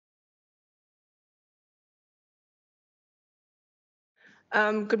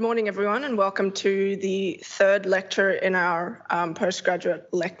Good morning, everyone, and welcome to the third lecture in our postgraduate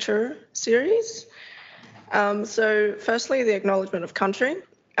lecture series. So firstly, the acknowledgement of country.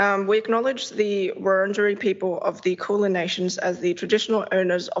 We acknowledge the Wurundjeri people of the Kulin Nations as the traditional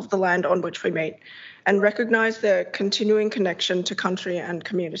owners of the land on which we meet and recognise their continuing connection to country and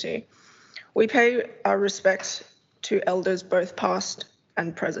community. We pay our respects to elders both past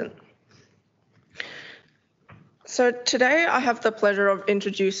and present. So today I have the pleasure of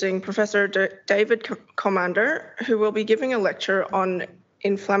introducing Professor David Komander, who will be giving a lecture on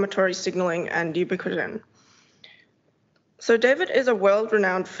inflammatory signalling and ubiquitin. So David is a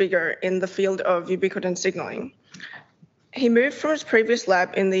world-renowned figure in the field of ubiquitin signalling. He moved from his previous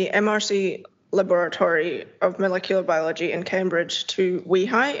lab in the MRC Laboratory of Molecular Biology in Cambridge to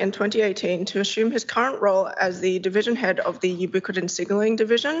WEHI in 2018 to assume his current role as the division head of the ubiquitin signalling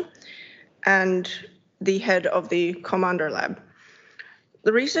division and the head of the Komander lab.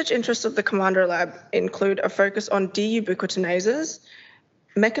 The research interests of the Komander lab include a focus on deubiquitinases,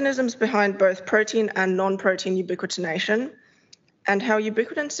 mechanisms behind both protein and non-protein ubiquitination, and how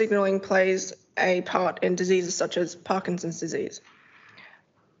ubiquitin signaling plays a part in diseases such as Parkinson's disease.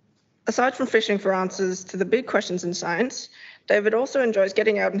 Aside from fishing for answers to the big questions in science, David also enjoys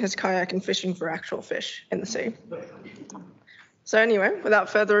getting out in his kayak and fishing for actual fish in the sea. So anyway, without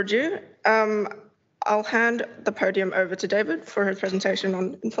further ado, I'll hand the podium over to David for his presentation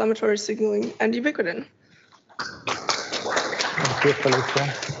on inflammatory signaling and ubiquitin. Thank you,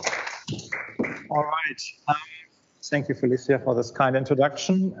 Felicia. All right. Thank you, Felicia, for this kind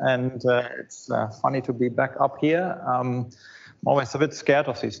introduction. And it's funny to be back up here. I'm always a bit scared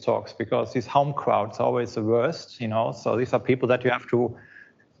of these talks because these home crowds are always the worst, So these are people that you have to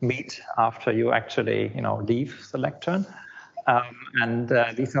meet after you actually, leave the lecture. And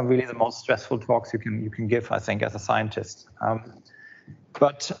these are really the most stressful talks you can give, I think, as a scientist.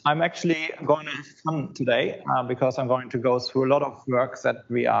 But I'm actually going to have fun today because I'm going to go through a lot of work that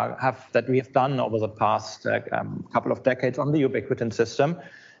we have done over the past couple of decades on the ubiquitin system,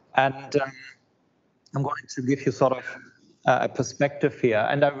 and I'm going to give you sort of a perspective here.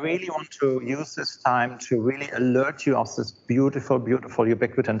 And I really want to use this time to really alert you of this beautiful, beautiful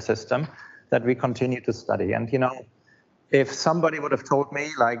ubiquitin system that we continue to study. And if somebody would have told me,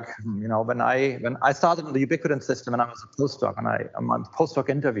 when I started in the ubiquitin system and I was a postdoc, and on my postdoc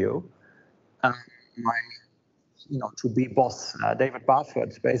interview, my to-be boss, David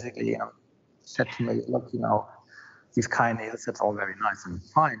Barfoot, basically said to me, look, these kinases, that's all very nice and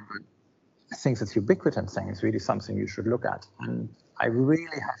fine, but I think this ubiquitin thing is really something you should look at. And I really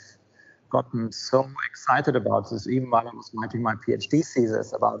have gotten so excited about this, even while I was writing my PhD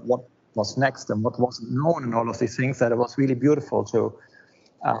thesis about what was next and what wasn't known and all of these things, that it was really beautiful to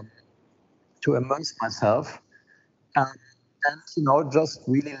immerse myself. And just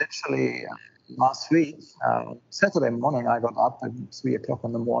really literally last week, Saturday morning, I got up at 3 o'clock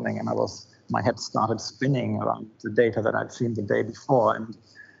in the morning and my head started spinning around the data that I'd seen the day before. And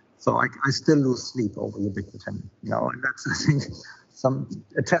so I still lose sleep over ubiquitin, and that's, I think,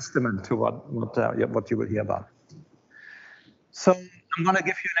 a testament to what you will hear about. So I'm going to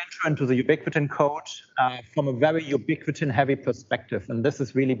give you an intro into the ubiquitin code from a very ubiquitin-heavy perspective, and this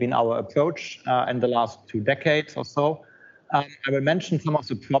has really been our approach in the last 2 decades or so. I will mention some of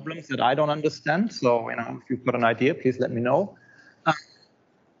the problems that I don't understand, so if you've got an idea, please let me know.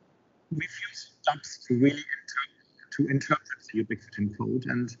 We've used steps to really interpret the ubiquitin code,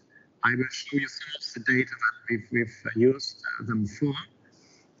 and I will show you some of the data that we've used them for.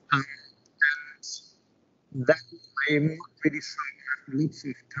 And then I'm not really sure I have lots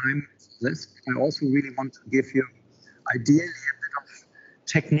of time for this, but I also really want to give you, ideally, a bit of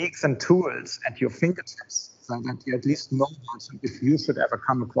techniques and tools at your fingertips so that you at least know about them if you should ever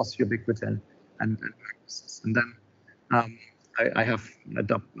come across ubiquitin and practices. And then I have a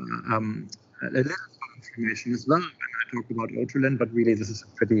little bit of information as well when I talk about Otrulin, but really this is a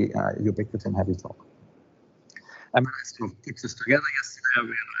pretty ubiquitin-heavy talk. And when I sort of put this together yesterday, I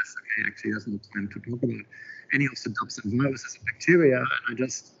realized, okay, actually there's no time to talk about any of the dubs and viruses and bacteria, and I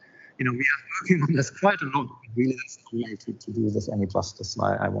just, we are working on this quite a lot. Really, there's no way to do this any justice, so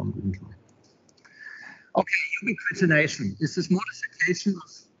I won't even try. Okay, ubiquitination is this modification of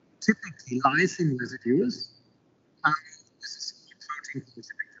typically lysine residues. This is a protein called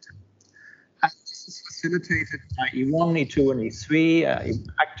ubiquitin. And this is facilitated by E1, E2, and E3,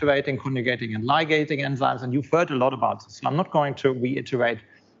 activating, conjugating, and ligating enzymes, and you've heard a lot about this. So I'm not going to reiterate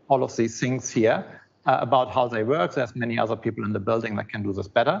all of these things here about how they work. There's many other people in the building that can do this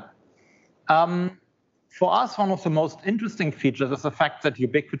better. For us, one of the most interesting features is the fact that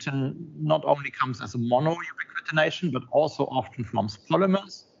ubiquitin not only comes as a mono-ubiquitination, but also often forms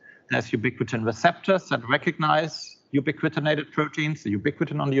polymers. There's ubiquitin receptors that recognize ubiquitinated proteins, the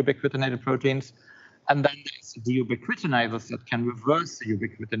ubiquitin on the ubiquitinated proteins. And then there's the ubiquitinators that can reverse the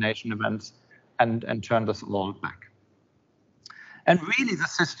ubiquitination events and turn this all back. And really, the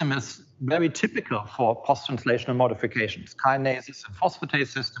system is very typical for post-translational modifications. Kinases and phosphatase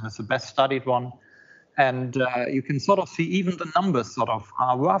system is the best studied one. And you can sort of see even the numbers sort of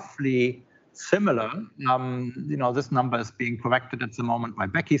are roughly similar. This number is being corrected at the moment by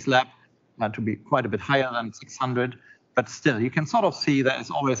Becky's lab to be quite a bit higher than 600. But still, you can sort of see there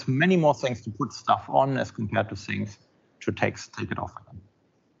is always many more things to put stuff on as compared to things to take it off again.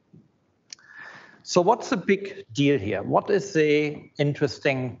 So what's the big deal here? What is the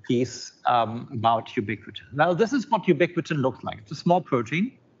interesting piece about ubiquitin? Well, this is what ubiquitin looks like. It's a small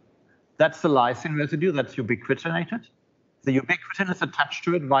protein. That's the lysine residue that's ubiquitinated. The ubiquitin is attached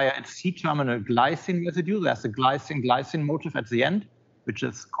to it via its C-terminal glycine residue. There's a glycine motif at the end, which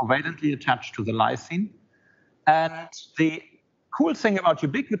is covalently attached to the lysine. And the cool thing about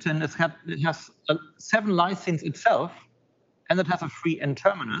ubiquitin is that it has 7 lysines itself, and it has a free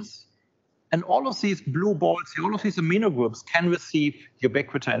N-terminus. And all of these blue balls, all of these amino groups can receive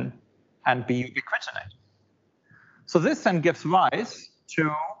ubiquitin and be ubiquitinated. So this then gives rise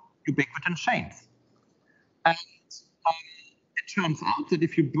to ubiquitin chains. And it turns out that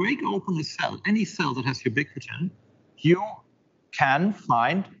if you break open a cell, any cell that has ubiquitin, you can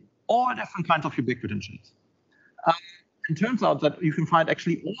find all different kinds of ubiquitin chains. It turns out that you can find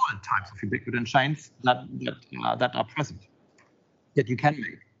actually all types of ubiquitin chains that are present, that you can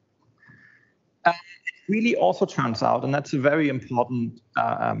make. It really also turns out, and that's a very important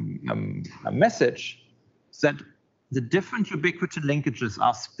message, that the different ubiquitin linkages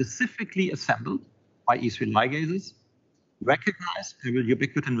are specifically assembled by E3 ligases, recognized by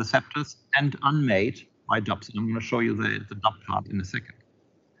ubiquitin receptors, and unmade by DUPs. And I'm going to show you the DUP part in a second.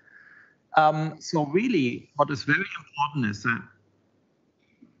 So really, what is very important is that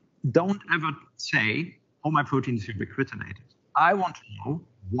don't ever say, oh, my protein is ubiquitinated. I want to know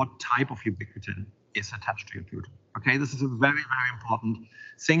what type of ubiquitin is attached to your protein. Okay, this is a very, very important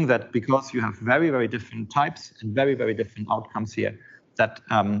thing, that because you have very, very different types and very, very different outcomes here, that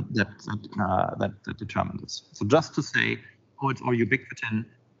determine this. So just to say, oh, it's all ubiquitin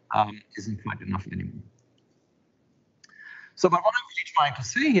isn't quite enough anymore. So, but what I'm really trying to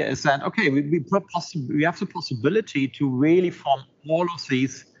say here is that, okay, we have the possibility to really form all of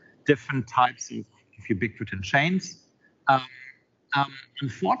these different types of ubiquitin chains.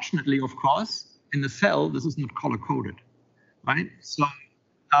 Unfortunately, of course, in the cell, this is not color-coded, right? So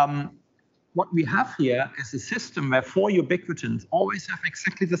what we have here is a system where 4 ubiquitins always have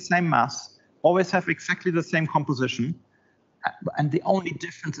exactly the same mass, always have exactly the same composition, and the only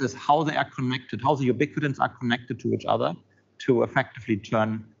difference is how they are connected, how the ubiquitins are connected to each other to effectively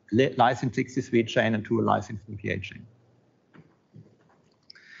turn lysine 63 chain into a lysine 48 chain.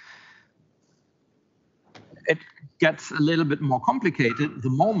 It gets a little bit more complicated the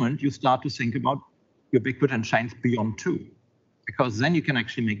moment you start to think about ubiquitin chains beyond 2, because then you can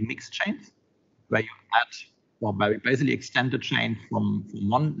actually make mixed chains where you add, well, basically extend the chain from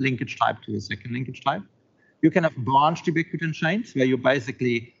one linkage type to a second linkage type. You can have branched ubiquitin chains where you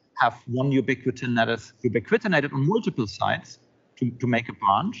basically have one ubiquitin that is ubiquitinated on multiple sites to make a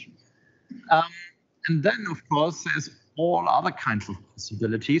branch. And then, of course, there's all other kinds of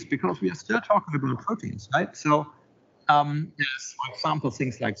possibilities, because we are still talking about proteins, right? So there's, for example,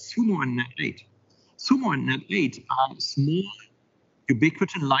 things like SUMO and NET8. SUMO and NET8 are small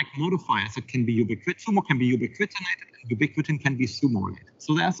ubiquitin-like modifiers that can be SUMO can be ubiquitinated, and ubiquitin can be SUMO-related.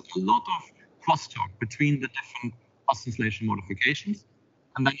 So there's a lot of crosstalk between the different post-translation modifications.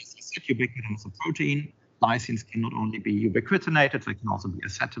 And then, as I said, ubiquitin is a protein. Lysines can not only be ubiquitinated, they can also be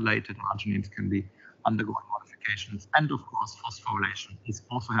acetylated. Arginines can be undergoing modifications. And of course, phosphorylation is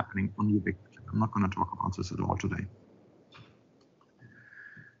also happening on ubiquitin. I'm not going to talk about this at all today.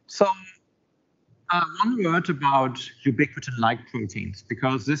 So one word about ubiquitin-like proteins,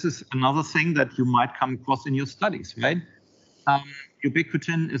 because this is another thing that you might come across in your studies, right?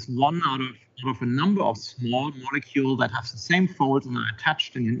 Ubiquitin is one out of a number of small molecules that have the same folds and are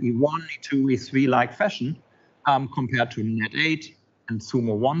attached in an E1, E2, E3-like fashion compared to NET8 and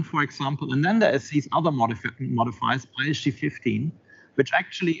SUMO1, for example. And then there is these other modifiers, ISG15, which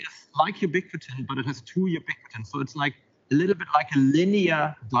actually is like ubiquitin, but it has 2 ubiquitins. So it's like a little bit like a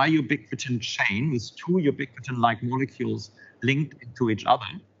linear diubiquitin chain with 2 ubiquitin-like molecules linked to each other.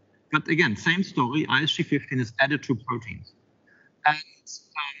 But again, same story, ISG15 is added to proteins. And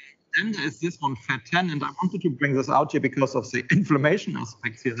then there is this one, FAT10, and I wanted to bring this out here because of the inflammation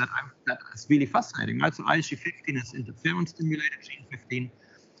aspects here that is really fascinating, right? So IgG15 is interferon-stimulated gene 15,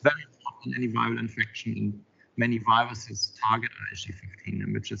 very important in any viral infection, and many viruses target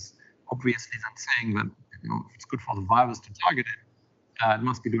IgG15, which is obviously then saying that if it's good for the virus to target it, it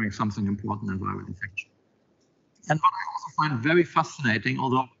must be doing something important in viral infection. And what I also find very fascinating,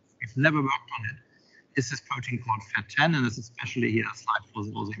 although we've never worked on it, is this protein called FAT10, and it's especially here a slide for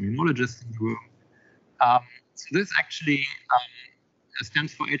all the immunologists in the room. So this actually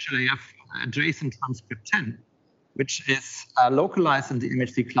stands for HLA-F adjacent transcript 10, which is localized in the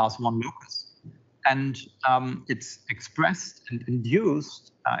MHC class 1 locus. And it's expressed and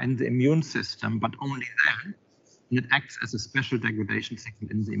induced in the immune system, but only then, and it acts as a special degradation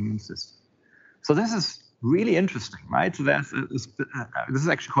signal in the immune system. So this is really interesting, right? So there's this is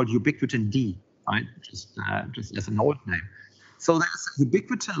actually called Ubiquitin D, right? Just as an old name. So there's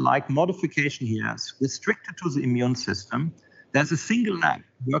Ubiquitin-like modification here, restricted to the immune system. There's a single lab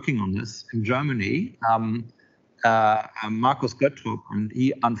working on this in Germany, Markus Göttrup, and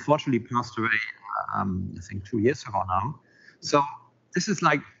he unfortunately passed away, I think 2 years ago now. So this is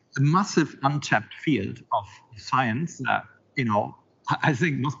like a massive untapped field of science that, I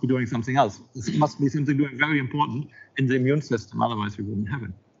think must be doing something else. This must be something doing very important in the immune system, otherwise we wouldn't have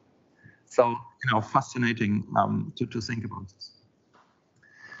it. So, fascinating to think about this.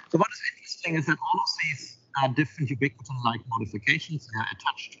 So what is interesting is that all of these different ubiquitin-like modifications are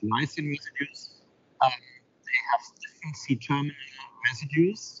attached to lysine residues. They have different C-terminal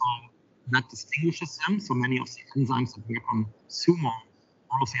residues, so that distinguishes them. So many of the enzymes that work on SUMO,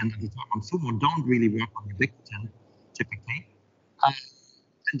 all of the enzymes that work on SUMO don't really work on ubiquitin, typically.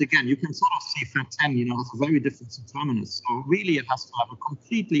 And again, you can sort of see FAT10, has a very different C-terminus. So really it has to have a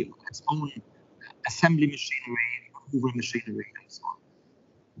completely its own assembly machinery, moving machinery, and so on.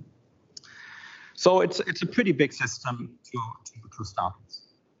 So it's a pretty big system to start with.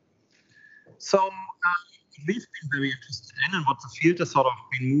 So what we've been very interested in, and what the field has sort of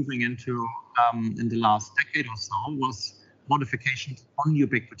been moving into in the last decade or so, was modifications on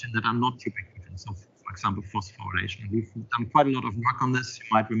ubiquitin that are not ubiquitin. So, for example, phosphorylation. We've done quite a lot of work on this. You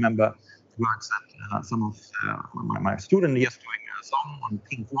might remember the works that some of my student here is doing some on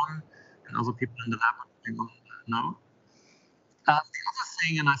PINK1, and other people in the lab are doing on now. The other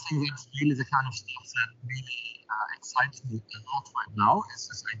thing, and I think that's really the kind of stuff that really excites me a lot right now, is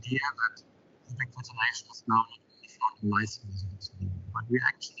this idea that ubiquitination is now not only found in lysine residues, but we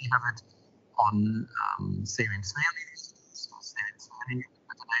actually have it on serine-threonine residues, so serine-threonine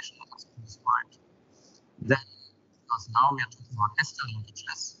ubiquitination that has been described. Then, because now we are talking about ester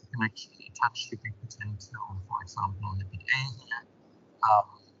linkages, we can actually attach ubiquitin to, for example, lipid A here.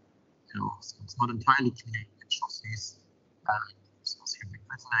 So it's not entirely clear which of these is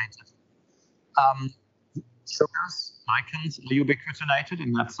ubiquitinated. Sugars, glycans are ubiquitinated,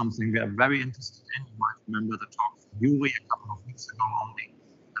 and that's something we are very interested in. You might remember the talk from Yuri a couple of weeks ago only,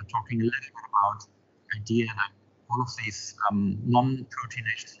 talking a little bit about the idea that all of these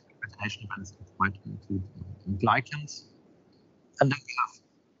non-proteinaceous ubiquitination events might include glycans. And then we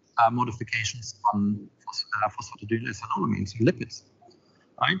have modifications on phosphatidylethanolamines, so lipids.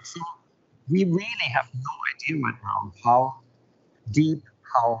 Right? So we really have no idea right now how deep,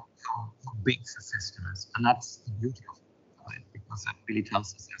 how big the system is. And that's the beauty of it, right? Because that really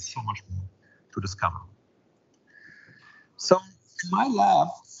tells us there's so much more to discover. So in my lab,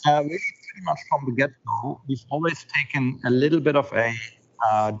 really pretty much from the get-go, we've always taken a little bit of a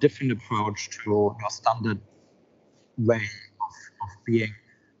different approach to your standard way of being.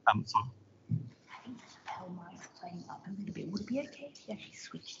 Playing up a little bit. Would it be okay if you actually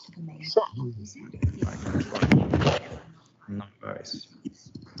switched to the main? Sure. Yeah. No worries.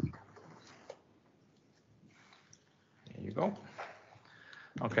 There you go.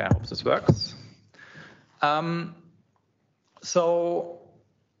 Okay, I hope this works. So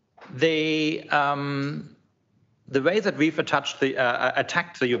the way that we've attacked the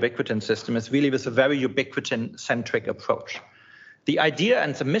ubiquitin system is really with a very ubiquitin-centric approach. The idea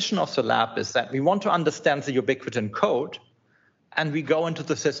and the mission of the lab is that we want to understand the ubiquitin code, and we go into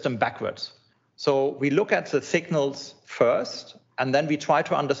the system backwards. So we look at the signals first, and then we try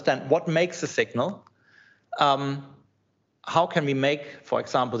to understand what makes the signal. How can we make, for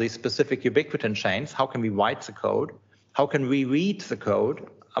example, these specific ubiquitin chains? How can we write the code? How can we read the code?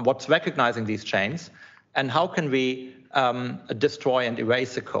 What's recognizing these chains? And how can we destroy and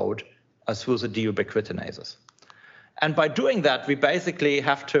erase the code through the deubiquitinases? And by doing that, we basically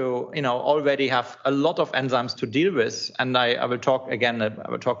have to, already have a lot of enzymes to deal with. And I will talk again,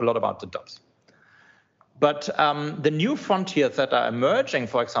 I will talk a lot about the DOPs. But the new frontiers that are emerging,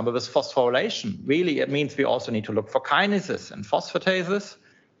 for example, with phosphorylation, really it means we also need to look for kinases and phosphatases.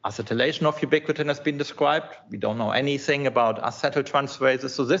 Acetylation of ubiquitin has been described. We don't know anything about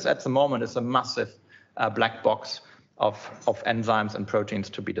acetyltransferases. So this at the moment is a massive black box of enzymes and proteins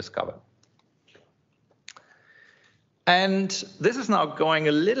to be discovered. And this is now going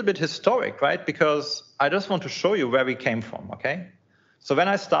a little bit historic, right? Because I just want to show you where we came from, okay? So when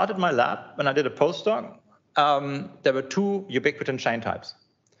I started my lab, when I did a postdoc, there were 2 ubiquitin chain types,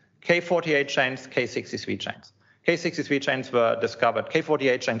 K48 chains, K63 chains. K63 chains were discovered.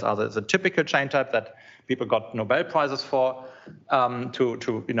 K48 chains are the typical chain type that people got Nobel Prizes for to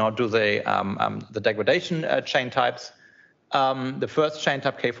do the degradation chain types. The first chain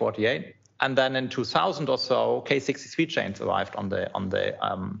type K48, and then in 2000 or so, K63 chains arrived on the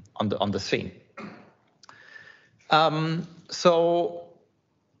scene. So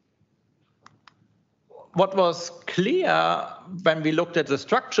what was clear when we looked at the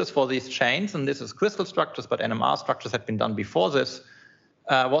structures for these chains, and this is crystal structures, but NMR structures had been done before this,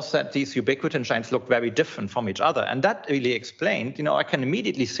 was that these ubiquitin chains look very different from each other. And that really explained, I can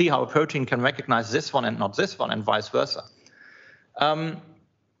immediately see how a protein can recognize this one and not this one, and vice versa. In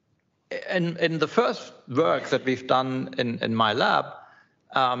the first work that we've done in my lab,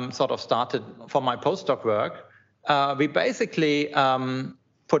 sort of started for my postdoc work, we basically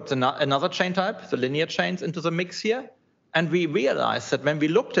put another chain type, the linear chains, into the mix here. And we realized that when we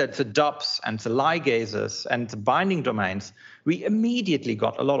looked at the DUPs and the ligases and the binding domains, we immediately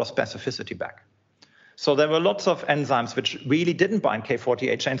got a lot of specificity back. So there were lots of enzymes which really didn't bind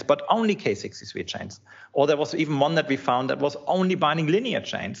K48 chains, but only K63 chains. Or there was even one that we found that was only binding linear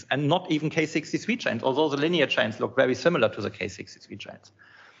chains and not even K63 chains, although the linear chains look very similar to the K63 chains.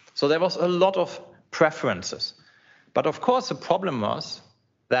 So there was a lot of preferences. But of course, the problem was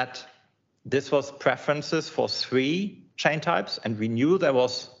that this was preferences for 3 chain types, and we knew there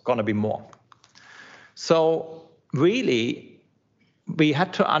was going to be more. So really, we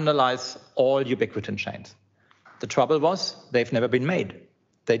had to analyze all ubiquitin chains. The trouble was they've never been made.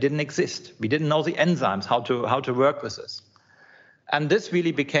 They didn't exist. We didn't know the enzymes, how to work with this. And this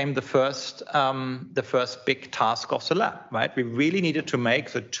really became the first big task of the lab, right? We really needed to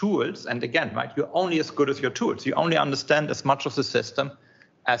make the tools, and again, right, you're only as good as your tools. You only understand as much of the system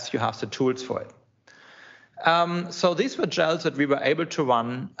as you have the tools for it. So these were gels that we were able to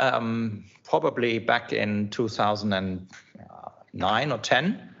run probably back in 2009 or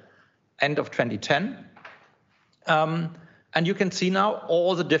 10, end of 2010. And you can see now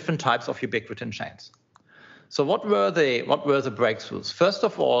all the different types of ubiquitin chains. So what were the breakthroughs? First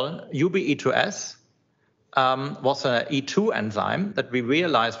of all, UBE2S was an E2 enzyme that we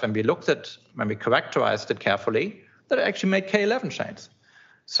realized when we characterized it carefully, that it actually made K11 chains.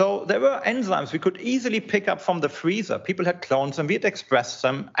 So there were enzymes we could easily pick up from the freezer. People had clones and we had expressed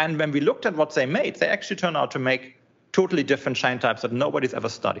them. And when we looked at what they made, they actually turned out to make totally different chain types that nobody's ever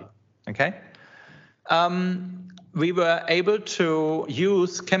studied, okay? We were able to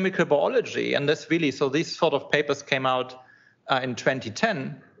use chemical biology, and so these sort of papers came out in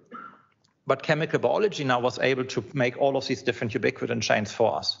 2010, but chemical biology now was able to make all of these different ubiquitin chains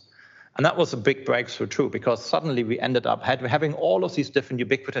for us. And that was a big breakthrough too, because suddenly we ended up having all of these different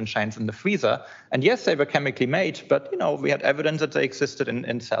ubiquitin chains in the freezer. And yes, they were chemically made, but we had evidence that they existed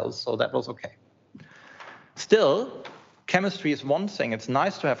in cells, so that was okay. Still, chemistry is one thing. It's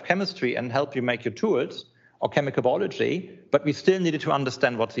nice to have chemistry and help you make your tools, or chemical biology, but we still needed to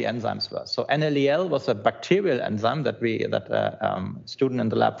understand what the enzymes were. So NLEL was a bacterial enzyme that a student in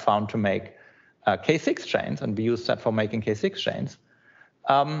the lab found to make K6 chains, and we used that for making K6 chains.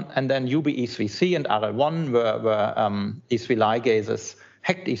 And then UBE3C and RL1 were E3 ligases,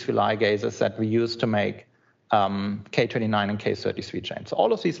 HECT E3 ligases that we used to make K29 and K33 chains. So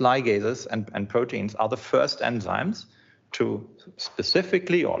all of these ligases and proteins are the first enzymes to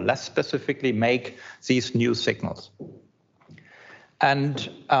specifically or less specifically make these new signals. And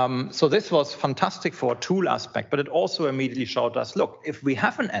so this was fantastic for a tool aspect, but it also immediately showed us, look, if we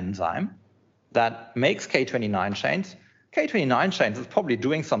have an enzyme that makes K29 chains, K29 chains is probably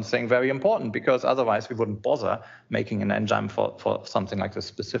doing something very important, because otherwise we wouldn't bother making an enzyme for something like this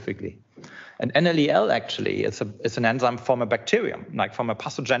specifically. And NLEL actually is an enzyme from a bacterium, like from a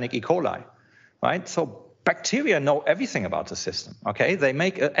pathogenic E. coli, right? So bacteria know everything about the system, okay? They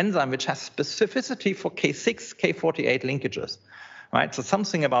make an enzyme which has specificity for K6, K48 linkages, right? So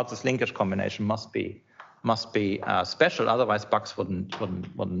something about this linkage combination must be special, otherwise bugs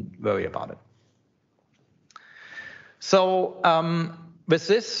wouldn't worry about it. So with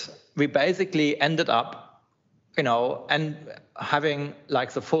this, we basically ended up and having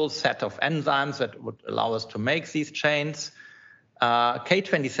like the full set of enzymes that would allow us to make these chains.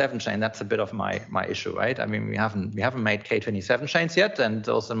 K27 chain, that's a bit of my issue, right? I mean, we haven't made K27 chains yet, and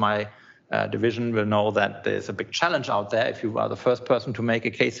those in my division will know that there's a big challenge out there. If you are the first person to make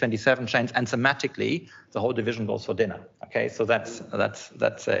a K27 chains enzymatically, the whole division goes for dinner. Okay, so that's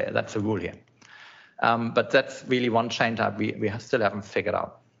a rule here. But that's really one chain type we still haven't figured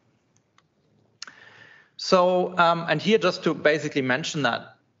out. So, and here just to basically mention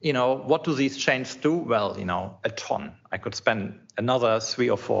that, what do these chains do? Well, a ton. I could spend another 3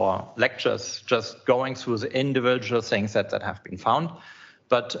 or 4 lectures just going through the individual things that have been found.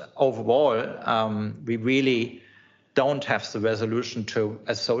 But overall, we really don't have the resolution to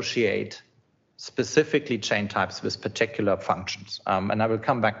associate specifically chain types with particular functions. And I will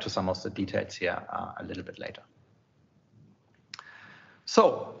come back to some of the details here a little bit later.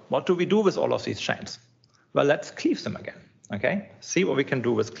 So what do we do with all of these chains? Well, let's cleave them again, okay? See what we can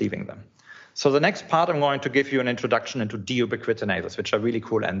do with cleaving them. So the next part, I'm going to give you an introduction into deubiquitinases, which are really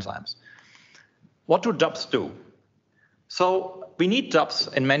cool enzymes. What do DUBs do? So we need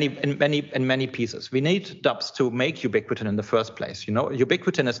DUBs in many pieces. We need DUBs to make ubiquitin in the first place.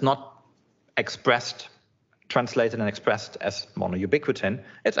 Ubiquitin is not translated and expressed as monoubiquitin.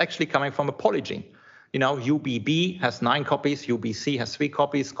 It's actually coming from a polygene. UBB has 9 copies, UBC has 3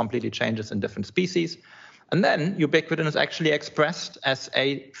 copies, completely changes in different species. And then ubiquitin is actually expressed as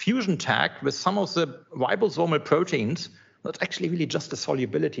a fusion tag with some of the ribosomal proteins. That's actually really just a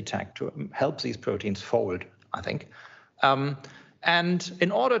solubility tag to help these proteins fold, I think. And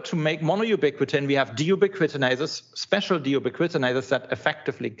in order to make monoubiquitin, we have deubiquitinases, special deubiquitinases that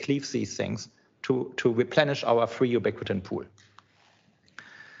effectively cleave these things to replenish our free ubiquitin pool.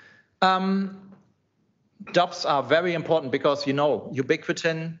 DUBs are very important because,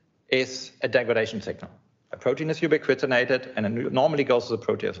 ubiquitin is a degradation signal. A protein is ubiquitinated and it normally goes to the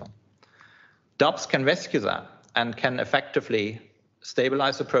proteasome. DUBs can rescue that and can effectively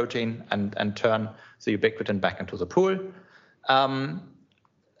stabilize the protein and turn the ubiquitin back into the pool. At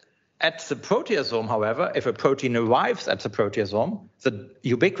the proteasome, however, if a protein arrives at the proteasome, the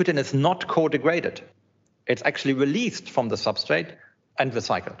ubiquitin is not co-degraded. It's actually released from the substrate and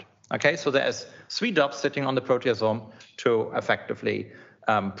recycled. Okay, so there's 3 DUBs sitting on the proteasome to effectively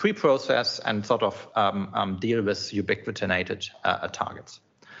pre-process and sort of deal with ubiquitinated targets.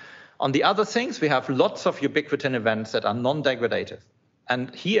 On the other things, we have lots of ubiquitin events that are non-degradative.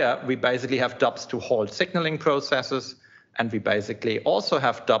 And here we basically have DUBs to halt signaling processes, and we basically also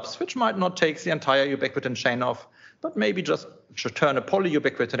have DUBs which might not take the entire ubiquitin chain off, but maybe just to turn a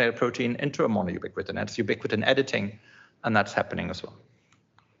polyubiquitinated protein into a monoubiquitin. That's ubiquitin editing, and that's happening as well.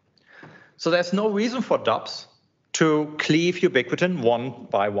 So there's no reason for DUBs to cleave ubiquitin one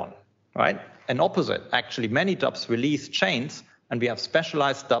by one, right? And opposite, actually, many DUBs release chains, and we have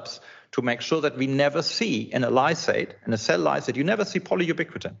specialized DUBs to make sure that we never see in a lysate, in a cell lysate, you never see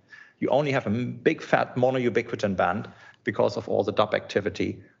polyubiquitin. You only have a big fat monoubiquitin band because of all the DUB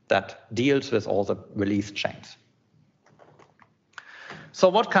activity that deals with all the released chains. So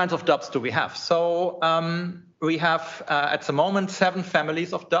what kinds of DUBs do we have? So we have, at the moment, 7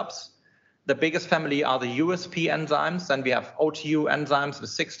 families of DUBs. The biggest family are the USP enzymes, then we have OTU enzymes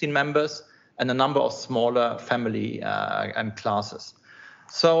with 16 members, and a number of smaller family and classes.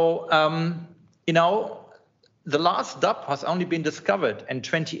 So, the last DUB has only been discovered in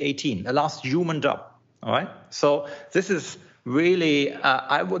 2018, the last human DUB, all right? So this is really,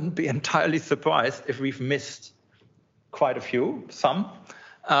 I wouldn't be entirely surprised if we've missed quite a few, some.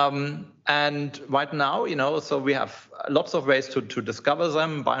 And right now, so we have lots of ways to discover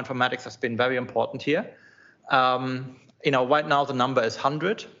them. Bioinformatics has been very important here. Right now the number is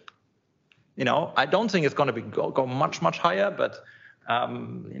 100. I don't think it's going to go much, much higher, but,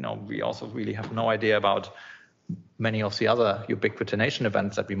 we also really have no idea about many of the other ubiquitination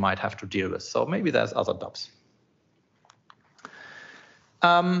events that we might have to deal with. So maybe there's other DUBs.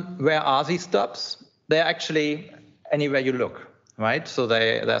 Where are these DUBs? They're actually anywhere you look. Right, so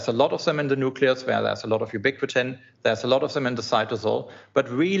there's a lot of them in the nucleus where there's a lot of ubiquitin. There's a lot of them in the cytosol, but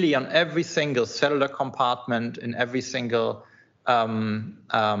really on every single cellular compartment, in every single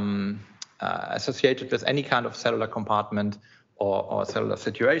associated with any kind of cellular compartment or cellular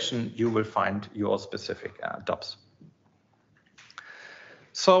situation, you will find your specific DUBs.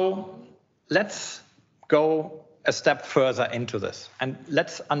 So let's go a step further into this and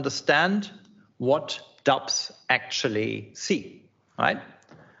let's understand what DUBs actually see. Right?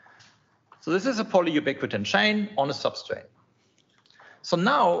 So this is a polyubiquitin chain on a substrate. So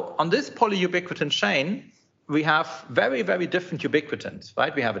now on this polyubiquitin chain, we have very, very different ubiquitins,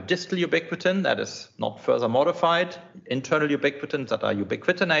 right? We have a distal ubiquitin that is not further modified, internal ubiquitins that are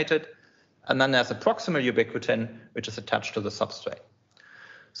ubiquitinated, and then there's a proximal ubiquitin, which is attached to the substrate.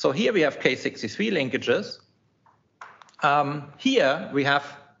 So here we have K63 linkages. Here we have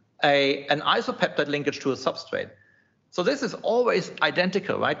an isopeptide linkage to a substrate. So this is always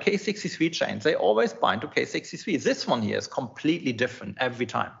identical, right? K63 chains, they always bind to K63. This one here is completely different every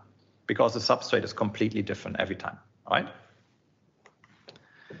time because the substrate is completely different every time, right?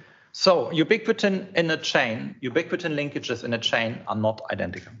 So ubiquitin in a chain, ubiquitin linkages in a chain are not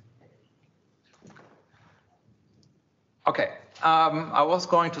identical. Okay, I was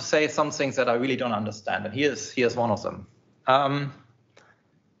going to say some things that I really don't understand, and here's one of them.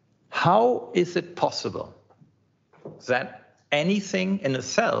 How is it possible that anything in a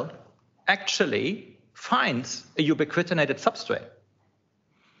cell actually finds a ubiquitinated substrate?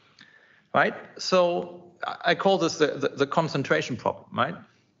 Right? So I call this the concentration problem, right?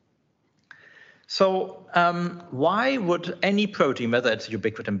 So why would any protein, whether it's a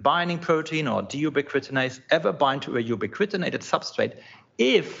ubiquitin binding protein or deubiquitinase, ever bind to a ubiquitinated substrate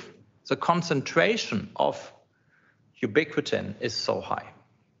if the concentration of ubiquitin is so high,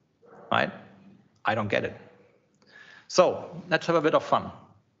 right? I don't get it. So let's have a bit of fun.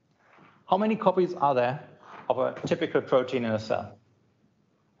 How many copies are there of a typical protein in a cell?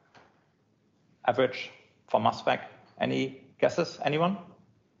 Average for mass spec? Any guesses? Anyone?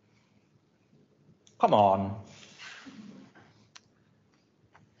 Come on.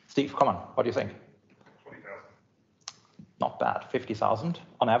 Steve, come on. What do you think? 20,000. Not bad. 50,000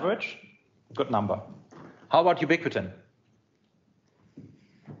 on average. Good number. How about ubiquitin?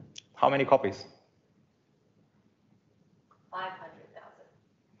 How many copies? 500,000.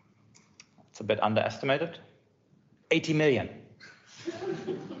 It's a bit underestimated. 80 million.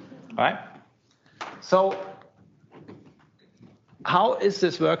 Right? So how is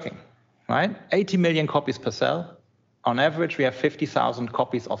this working? Right? 80 million copies per cell. On average, we have 50,000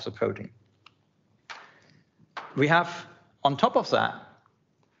 copies of the protein. We have, on top of that,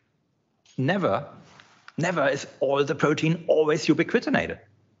 never is all the protein always ubiquitinated.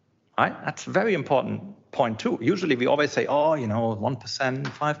 Right? That's a very important point too. Usually we always say, oh, 1%,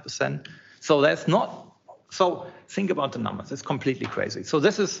 5%. So there's not, so think about the numbers. It's completely crazy. So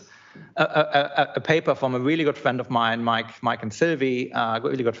this is a paper from a really good friend of mine, Mike and Sylvie,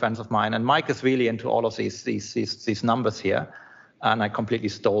 really good friends of mine. And Mike is really into all of these numbers here. And I completely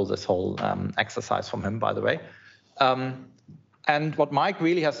stole this whole exercise from him, by the way. And what Mike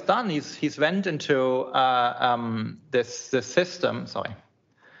really has done is he's went into this system,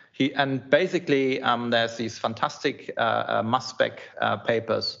 and basically there's these fantastic mass spec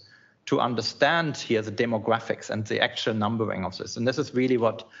papers to understand here the demographics and the actual numbering of this. And this is really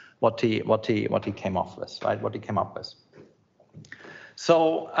what he came up with, right? What he came up with.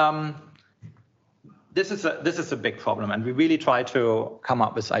 So this is a big problem, and we really try to come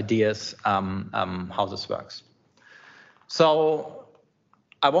up with ideas how this works. So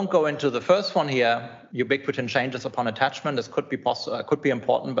I won't go into the first one here. Ubiquitin changes upon attachment. This could be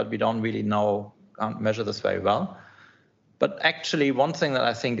important, but we don't really can't measure this very well. But actually, one thing that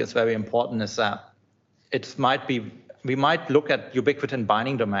I think is very important is that we might look at ubiquitin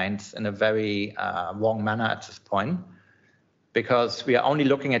binding domains in a very wrong manner at this point, because we are only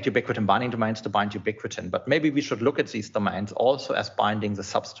looking at ubiquitin binding domains to bind ubiquitin. But maybe we should look at these domains also as binding the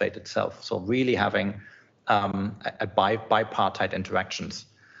substrate itself. So really having bipartite interactions.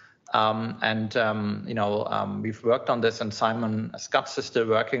 We've worked on this, and Simon Scutz is still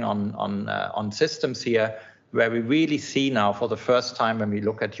working on systems here where we really see now for the first time when we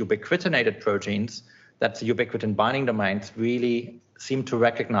look at ubiquitinated proteins that the ubiquitin binding domains really seem to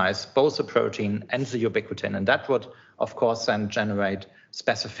recognize both the protein and the ubiquitin. And that would, of course, then generate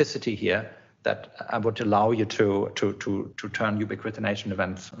specificity here that would allow you to turn ubiquitination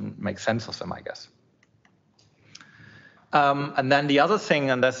events and make sense of them, I guess. And then the other thing,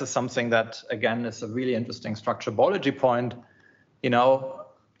 and this is something that, again, is a really interesting structure biology point,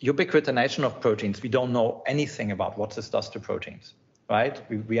 ubiquitination of proteins, we don't know anything about what this does to proteins, right?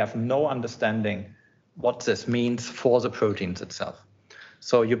 We have no understanding what this means for the proteins itself.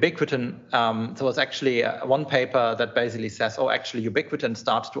 So ubiquitin, there was actually one paper that basically says, actually ubiquitin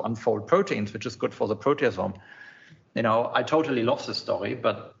starts to unfold proteins, which is good for the proteasome. I totally love this story,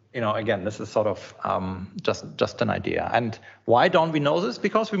 but again, this is sort of just an idea. And why don't we know this?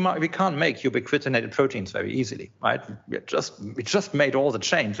 Because we can't make ubiquitinated proteins very easily, right? We just made all the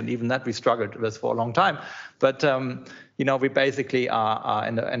chains, and even that we struggled with for a long time. But we basically are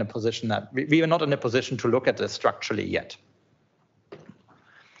in a position that we are not in a position to look at this structurally yet.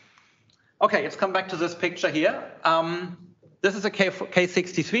 Okay, let's come back to this picture here. This is a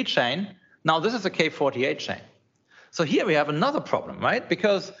K63 chain. Now this is a K48 chain. So here we have another problem, right?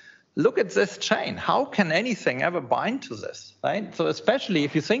 Because look at this chain. How can anything ever bind to this, right? So especially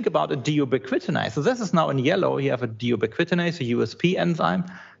if you think about a deubiquitinase. So this is now in yellow. You have a deubiquitinase, a USP enzyme.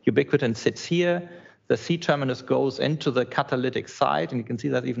 Ubiquitin sits here. The C-terminus goes into the catalytic site, and you can see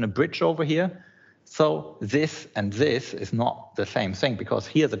there's even a bridge over here. So this and this is not the same thing, because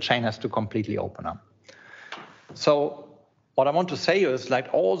here the chain has to completely open up. So what I want to say is,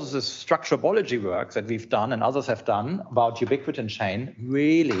 like, all this structural biology work that we've done and others have done about ubiquitin chain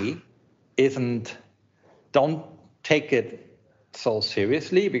really don't take it so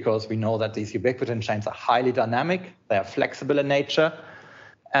seriously, because we know that these ubiquitin chains are highly dynamic. They are flexible in nature.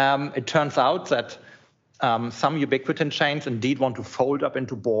 It turns out that some ubiquitin chains indeed want to fold up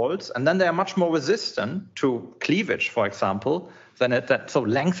into balls, and then they are much more resistant to cleavage, for example, so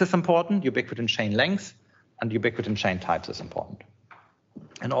length is important, ubiquitin chain length, and ubiquitin chain types is important.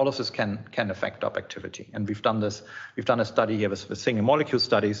 And all of this can affect DOP activity. And we've done a study here with single molecule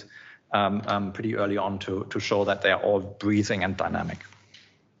studies pretty early on to show that they are all breathing and dynamic.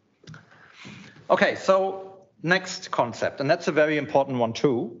 Okay, so next concept, and that's a very important one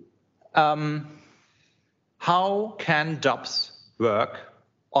too. How can DOPs work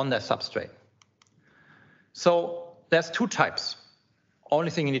on their substrate? So there's two types.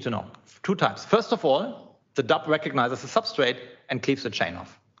 Only thing you need to know. Two types. First of all, the DOP recognizes the substrate and cleaves the chain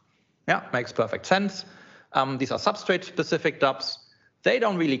off. Yeah, makes perfect sense. These are substrate-specific DOPs. They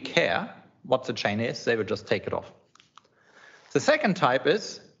don't really care what the chain is. They will just take it off. The second type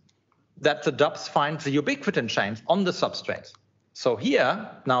is that the DOPs find the ubiquitin chains on the substrates. So here,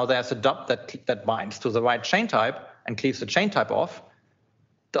 now there's a DOP that binds to the right chain type and cleaves the chain type off.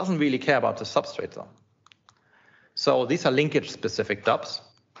 Doesn't really care about the substrate though. So these are linkage-specific DOPs.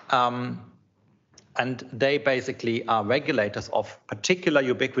 And they basically are regulators of particular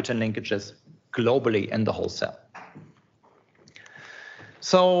ubiquitin linkages globally in the whole cell.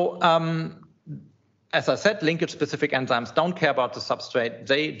 So as I said, linkage-specific enzymes don't care about the substrate.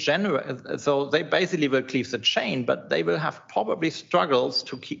 So they basically will cleave the chain, but they will have probably struggles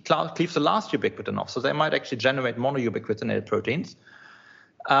to cleave the last ubiquitin off. So they might actually generate monoubiquitinated proteins.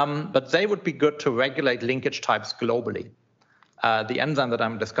 But they would be good to regulate linkage types globally. The enzyme that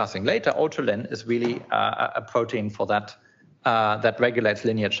I'm discussing later, Otulin, is really a protein for that that regulates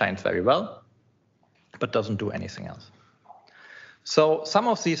linear chains very well, but doesn't do anything else. So some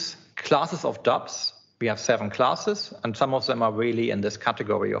of these classes of DOPs, we have 7 classes, and some of them are really in this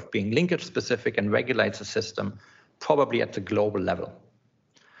category of being linkage specific and regulates the system, probably at the global level.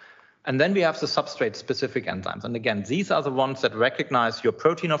 And then we have the substrate specific enzymes. And again, these are the ones that recognize your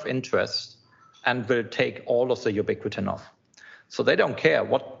protein of interest and will take all of the ubiquitin off. So they don't care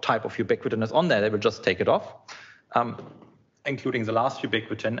what type of ubiquitin is on there, they will just take it off, including the last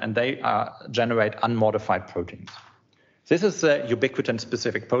ubiquitin, and they generate unmodified proteins. This is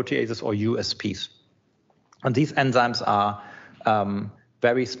ubiquitin-specific proteases, or USPs. And these enzymes are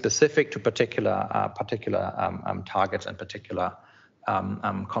very specific to particular targets and particular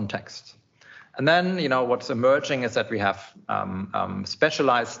contexts. And then, what's emerging is that we have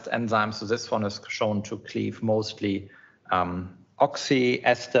specialized enzymes. So this one is shown to cleave mostly oxy,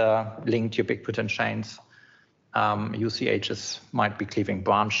 ester linked ubiquitin chains. UCHs might be cleaving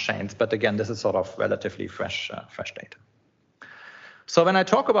branch chains, but again, this is sort of relatively fresh data. So when I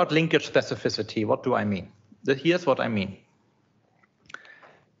talk about linkage specificity, what do I mean? Here's what I mean.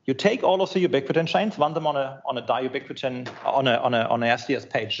 You take all of the ubiquitin chains, run them on a diubiquitin, on a SDS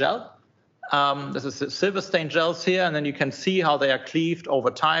page gel. This is silver stained gels here, and then you can see how they are cleaved over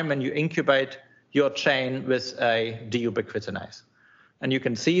time, and you incubate your chain with a deubiquitinase. And you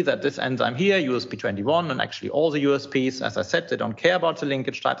can see that this enzyme here, USP21, and actually all the USPs, as I said, they don't care about the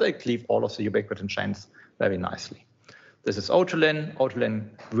linkage type. They cleave all of the ubiquitin chains very nicely. This is Otulin. Otulin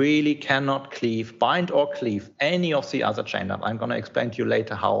really cannot bind or cleave any of the other chain types. I'm going to explain to you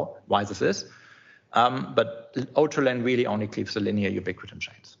later why this is. But Otulin really only cleaves the linear ubiquitin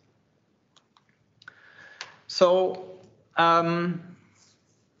chains. So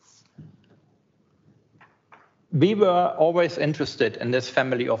we were always interested in this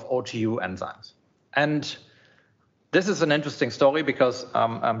family of OTU enzymes. And this is an interesting story because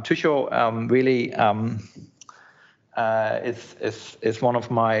Tycho really is one of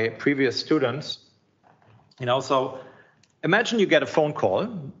my previous students. So imagine you get a phone call,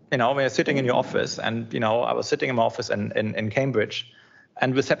 when you're sitting in your office, and I was sitting in my office in Cambridge,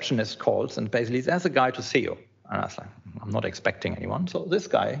 and receptionist calls and basically there's a guy to see you. And I was like, I'm not expecting anyone. So this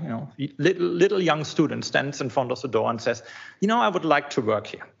guy, little young student stands in front of the door and says, I would like to work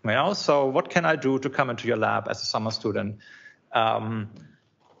here. So what can I do to come into your lab as a summer student?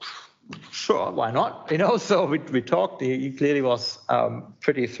 Sure, why not? So we talked. He clearly was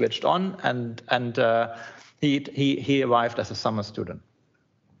pretty switched on, and he arrived as a summer student.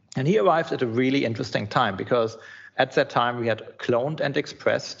 And he arrived at a really interesting time, because at that time we had cloned and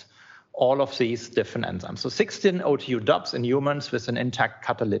expressed all of these different enzymes. So 16 OTU dubs in humans with an intact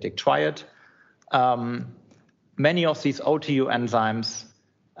catalytic triad. Many of these OTU enzymes,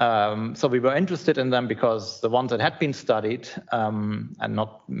 so we were interested in them because the ones that had been studied, and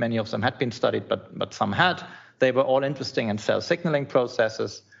not many of them had been studied, but some had, they were all interesting in cell signaling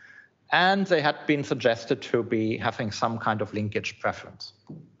processes, and they had been suggested to be having some kind of linkage preference.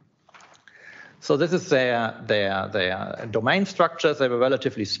 So this is their domain structures. They were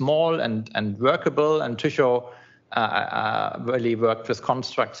relatively small and workable, and Tycho really worked with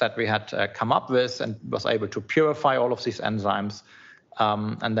constructs that we had come up with and was able to purify all of these enzymes.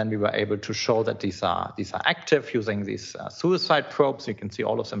 And then we were able to show that these are active using these suicide probes. You can see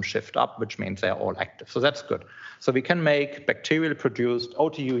all of them shift up, which means they're all active. So that's good. So we can make bacterial produced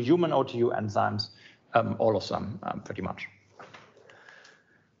OTU, human OTU enzymes, all of them pretty much.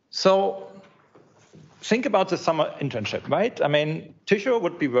 So think about the summer internship, right? I mean, Tycho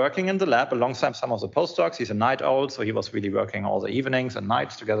would be working in the lab alongside some of the postdocs. He's a night owl, so he was really working all the evenings and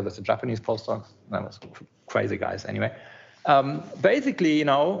nights together with the Japanese postdocs. That was crazy guys anyway. Basically,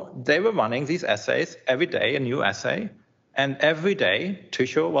 they were running these assays every day, a new assay. And every day,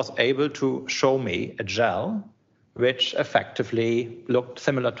 Tycho was able to show me a gel which effectively looked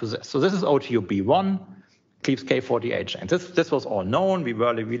similar to this. So this is OTU B1, cleaves K48 chains. This was all known. We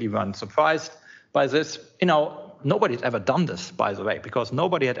really weren't surprised by this. Nobody had ever done this, by the way, because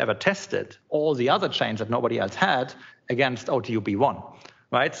nobody had ever tested all the other chains that nobody else had against OTU B1,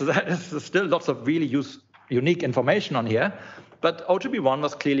 right? So that is still lots of really unique information on here, but O2B1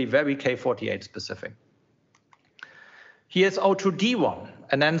 was clearly very K48 specific. Here's O2D1,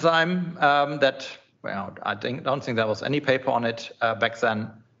 an enzyme that, I don't think there was any paper on it back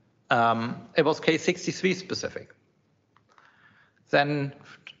then. It was K63 specific. Then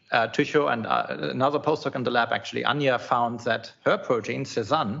Tycho and another postdoc in the lab, actually, Anya, found that her protein,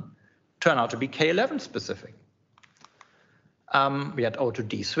 Cezanne, turned out to be K11 specific. We had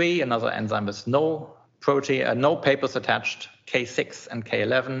O2D3, another enzyme with no papers attached, K6 and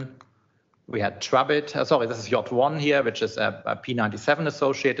K11. We had Trabit, this is J1 here, which is a P97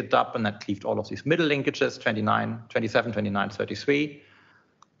 associated dub, and that cleaved all of these middle linkages, 29, 27, 29, 33.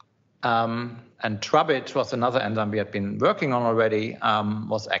 And Trabit was another enzyme we had been working on already,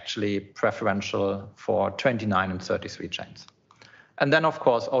 was actually preferential for 29 and 33 chains. And then, of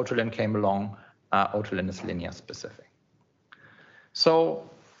course, Otulin came along. Otulin is linear specific. So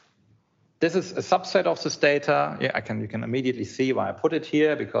this is a subset of this data. Yeah, you can immediately see why I put it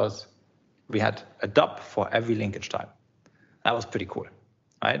here, because we had a dub for every linkage type. That was pretty cool,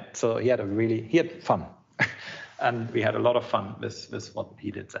 right? So he had fun. And we had a lot of fun with what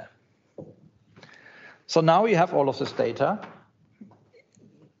he did there. So now you have all of this data.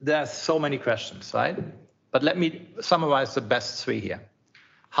 There are so many questions, right? But let me summarize the best three here.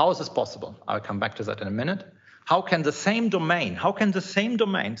 How is this possible? I'll come back to that in a minute. How can the same domain,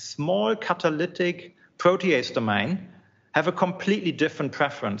 small catalytic protease domain, have a completely different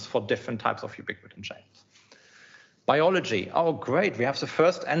preference for different types of ubiquitin chains? Biology, oh great, we have the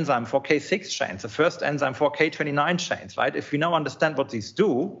first enzyme for K6 chains, the first enzyme for K29 chains, right? If we now understand what these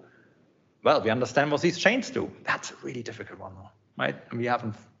do, well, we understand what these chains do. That's a really difficult one, right? And we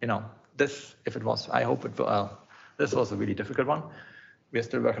haven't, this, if it was, I hope it will, this was a really difficult one. We're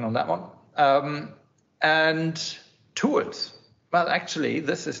still working on that one. And tools. Well, actually,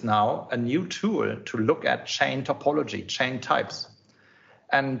 this is now a new tool to look at chain topology, chain types.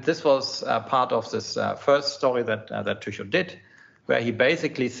 And this was part of this first story that Tycho did, where he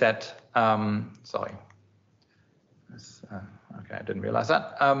basically said, okay, I didn't realize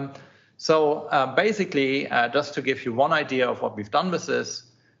that. Basically, just to give you one idea of what we've done with this,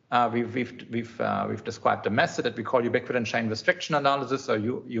 we've described a method that we call ubiquitin chain restriction analysis, or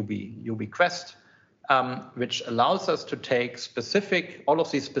UbiQuest, which allows us to take all of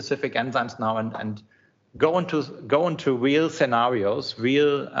these specific enzymes now and go into real scenarios,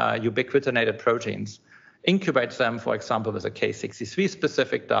 real ubiquitinated proteins, incubate them, for example, with a K63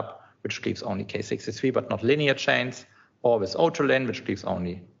 specific dub, which cleaves only K63 but not linear chains, or with Otulin, which cleaves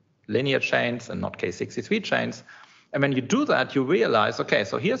only linear chains and not K63 chains. And when you do that, you realize, okay,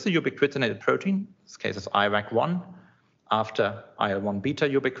 so here's the ubiquitinated protein. In this case, it's IRAC1. after IL-1 beta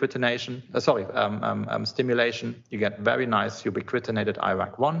ubiquitination, stimulation, you get very nice ubiquitinated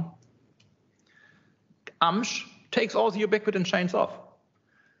IRAK1. AMSH takes all the ubiquitin chains off,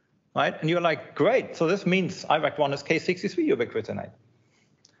 right? And you're like, great, so this means IRAK1 is K63 ubiquitinate.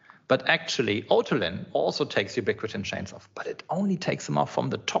 But actually, Otulin also takes ubiquitin chains off, but it only takes them off from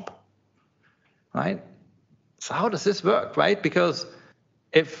the top, right? So how does this work, right? Because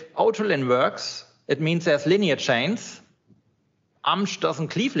if Otulin works, it means there's linear chains. AMSH doesn't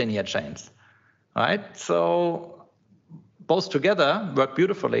cleave linear chains, right? So both together work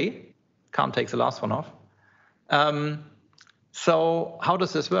beautifully. Can't take the last one off. So how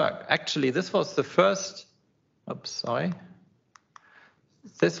does this work? Actually, this was the first,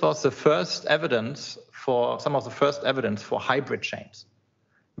 This was the first evidence for, some of the first evidence for hybrid chains,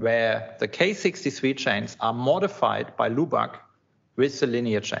 where the K63 chains are modified by Lubac with the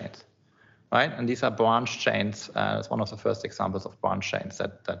linear chains. Right, and these are branch chains. It's one of the first examples of branch chains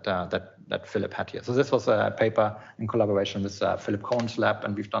that Philip had here. So this was a paper in collaboration with Philip Cohen's lab,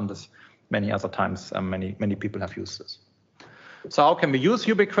 and we've done this many other times. Many people have used this. So how can we use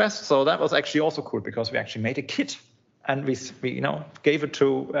UbiQuest? So that was actually also cool because we actually made a kit, and we gave it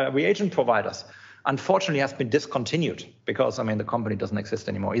to reagent providers. Unfortunately, it has been discontinued because the company doesn't exist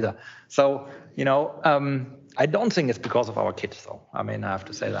anymore either. So I don't think it's because of our kit, though. I have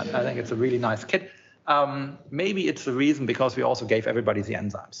to say that. I think it's a really nice kit. Maybe it's the reason because we also gave everybody the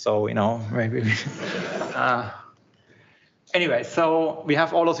enzymes. So, maybe. Anyway, so we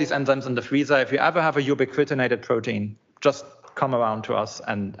have all of these enzymes in the freezer. If you ever have a ubiquitinated protein, just come around to us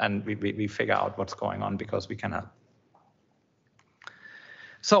and we figure out what's going on because we can help.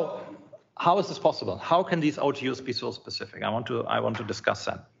 So how is this possible? How can these OTUs be so specific? I want to discuss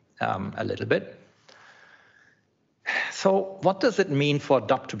that a little bit. So what does it mean for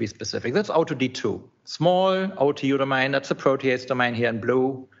DUP to be specific? That's O2D2. Small OTU domain, that's the protease domain here in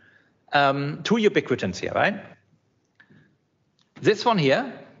blue. Two ubiquitins here, right? This one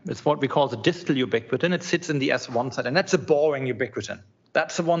here is what we call the distal ubiquitin. It sits in the S1 side, and that's a boring ubiquitin.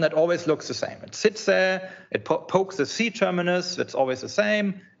 That's the one that always looks the same. It sits there, it pokes the C-terminus, it's always the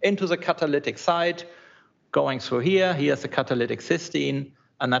same, into the catalytic site, going through here. Here's the catalytic cysteine,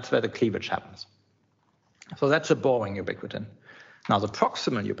 and that's where the cleavage happens. So that's a boring ubiquitin. Now the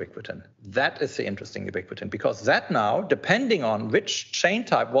proximal ubiquitin, that is the interesting ubiquitin, because that now, depending on which chain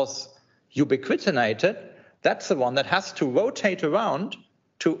type was ubiquitinated, that's the one that has to rotate around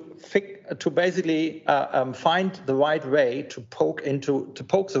to basically find the right way to poke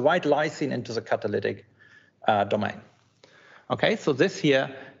the right lysine into the catalytic domain. Okay, so this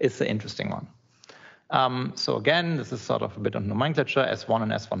here is the interesting one. So again, this is sort of a bit of nomenclature, S1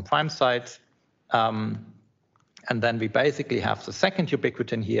 and S1 prime sites. And then we basically have the second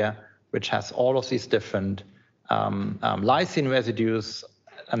ubiquitin here, which has all of these different lysine residues,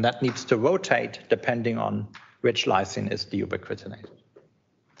 and that needs to rotate depending on which lysine is deubiquitinated.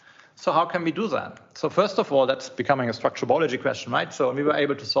 So how can we do that? So first of all, that's becoming a structural biology question, right? So we were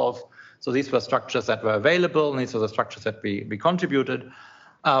able to solve, so these were structures that were available, and these are the structures that we contributed.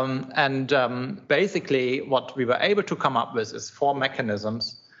 Basically, what we were able to come up with is 4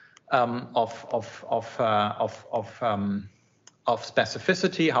 mechanisms of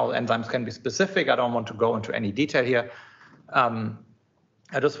specificity, how enzymes can be specific. I don't want to go into any detail here.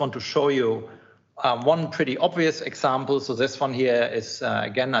 I just want to show you one pretty obvious example. So this one here is,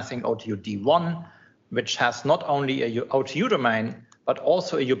 again, I think OTU D1, which has not only a OTU domain, but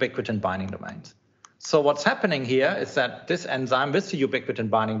also a ubiquitin binding domain. So what's happening here is that this enzyme with the ubiquitin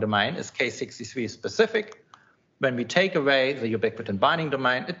binding domain is K63 specific. When we take away the ubiquitin binding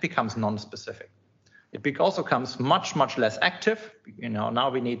domain, it becomes non-specific. It also becomes much, much less active. Now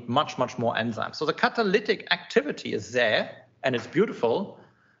we need much, much more enzymes. So the catalytic activity is there, and it's beautiful,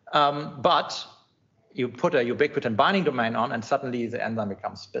 but you put a ubiquitin binding domain on, and suddenly the enzyme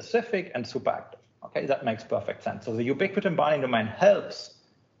becomes specific and super active. Okay, that makes perfect sense. So the ubiquitin binding domain helps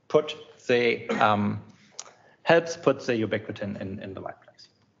put the ubiquitin in the right place.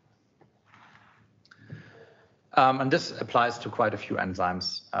 And this applies to quite a few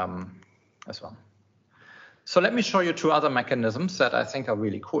enzymes as well. So let me show you 2 other mechanisms that I think are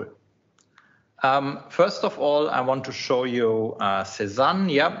really cool. First of all, I want to show you Cezanne.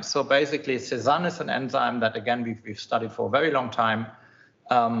 Yeah, so basically Cezanne is an enzyme that, again, we've studied for a very long time.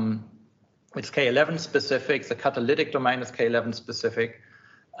 It's K11 specific. The catalytic domain is K11 specific.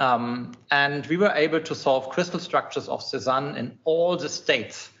 And we were able to solve crystal structures of Cezanne in all the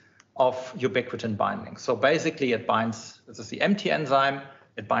states of ubiquitin binding. So basically it binds, this is the empty enzyme,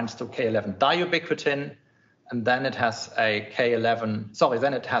 it binds to K11 diubiquitin, and then it has a K11, sorry,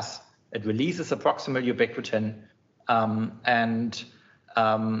 then it releases a proximal ubiquitin There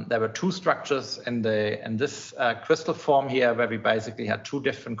were two structures in this crystal form here where we basically had two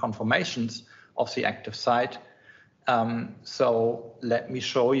different conformations of the active site. So let me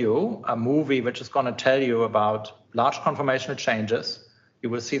show you a movie which is going to tell you about large conformational changes. You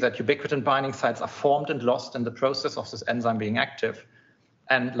will see that ubiquitin binding sites are formed and lost in the process of this enzyme being active,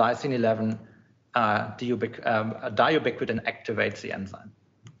 and lysine 11 diubiquitin activates the enzyme.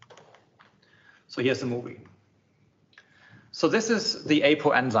 So here's the movie. So this is the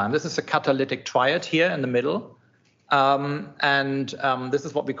APO enzyme. This is a catalytic triad here in the middle. This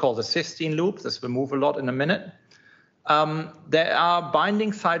is what we call the cysteine loop. This will move a lot in a minute. There are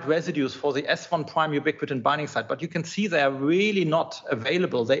binding site residues for the S1' ubiquitin binding site, but you can see they are really not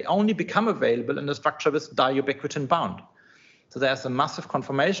available. They only become available in the structure with diubiquitin bound. So there's a massive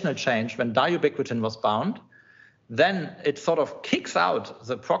conformational change when diubiquitin was bound. Then it sort of kicks out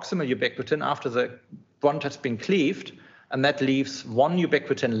the proximal ubiquitin after the bond has been cleaved, and that leaves one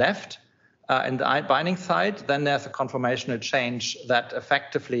ubiquitin left in the binding site. Then there's a conformational change that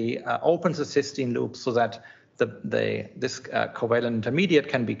effectively opens the cysteine loop so that this covalent intermediate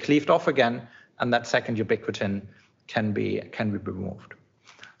can be cleaved off again, and that second ubiquitin can be removed.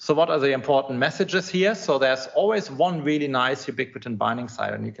 So what are the important messages here? So there's always one really nice ubiquitin binding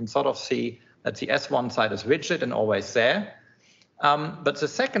site, and you can sort of see that the S1 site is rigid and always there. But the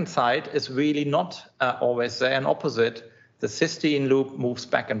second site is really not always there, and opposite. The cysteine loop moves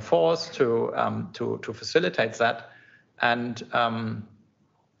back and forth to facilitate that. And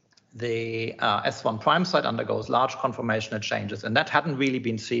the S1' site undergoes large conformational changes, and that hadn't really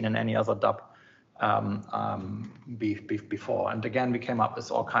been seen in any other DUB before. And again, we came up with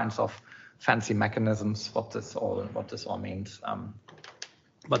all kinds of fancy mechanisms what this all means.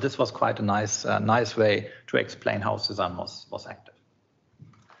 But this was quite a nice way to explain how Cezanne was active.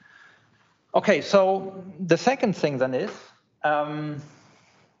 Okay, so the second thing then is,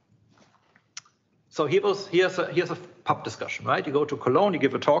 so here's a pub discussion, right? You go to Cologne, you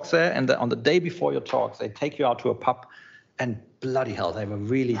give a talk there, and on the day before your talk, they take you out to a pub, and bloody hell, they were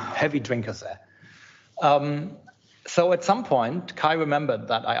really heavy drinkers there. So at some point, Kai remembered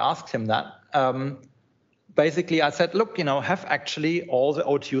that I asked him that. Basically, I said, look, have actually all the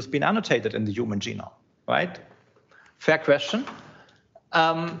OTUs been annotated in the human genome, right? Fair question.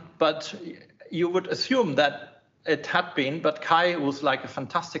 But you would assume that it had been, but Kai, who's like a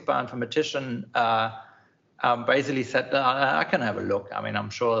fantastic bioinformatician, basically said, I can have a look. I mean, I'm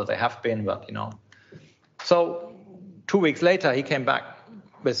sure they have been, but So 2 weeks later, he came back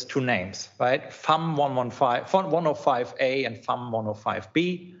with two names, right? FAM105A and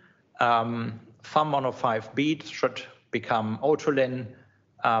FAM105B. FAM105B should become Otrolin,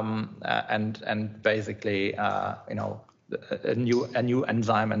 and basically, a new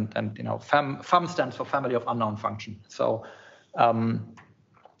enzyme, and FAM stands for Family of Unknown Function. So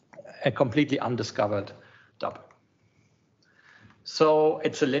a completely undiscovered DUB. So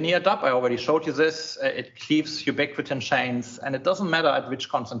it's a linear DUB. I already showed you this. It cleaves ubiquitin chains, and it doesn't matter at which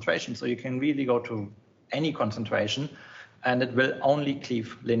concentration. So you can really go to any concentration, and it will only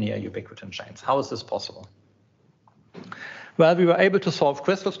cleave linear ubiquitin chains. How is this possible? Well, we were able to solve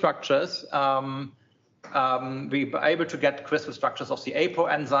crystal structures. We were able to get crystal structures of the APO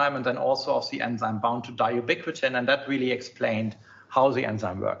enzyme and then also of the enzyme bound to diubiquitin, and that really explained how the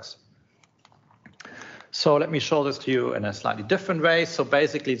enzyme works. So let me show this to you in a slightly different way. So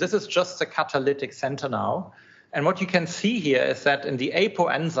basically, this is just the catalytic center now. And what you can see here is that in the APO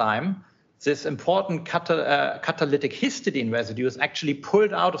enzyme, this important catalytic histidine residue is actually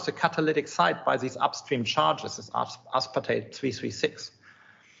pulled out of the catalytic site by these upstream charges, this aspartate 336.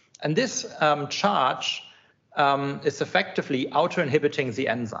 And this charge is effectively auto-inhibiting the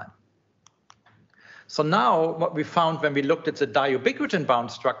enzyme. So now what we found when we looked at the diubiquitin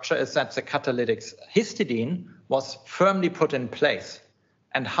bound structure is that the catalytic histidine was firmly put in place.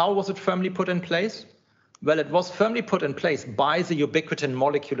 And how was it firmly put in place? Well, it was firmly put in place by the ubiquitin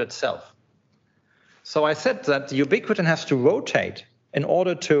molecule itself. So I said that the ubiquitin has to rotate in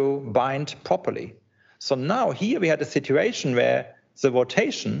order to bind properly. So now here we had a situation where the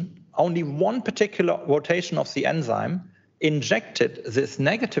rotation, only one particular rotation of the enzyme, injected this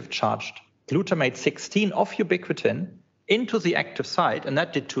negative charged glutamate 16 of ubiquitin into the active site, and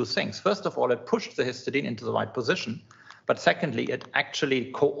that did two things. First of all, it pushed the histidine into the right position, but secondly, it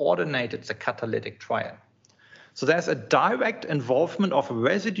actually coordinated the catalytic triad. So there's a direct involvement of a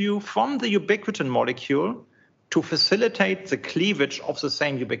residue from the ubiquitin molecule to facilitate the cleavage of the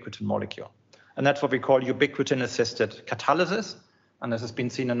same ubiquitin molecule. And that's what we call ubiquitin-assisted catalysis, and this has been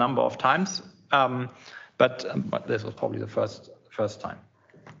seen a number of times, but this was probably the first time.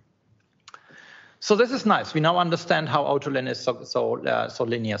 So this is nice. We now understand how autolin is so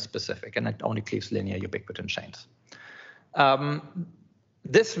linear specific, and it only cleaves linear ubiquitin chains.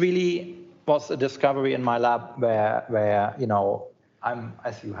 This really was a discovery in my lab where I'm,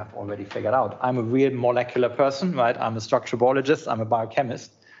 as you have already figured out, I'm a real molecular person, right? I'm a structural biologist, I'm a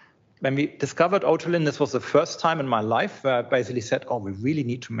biochemist. When we discovered autolin, this was the first time in my life where I basically said, oh, we really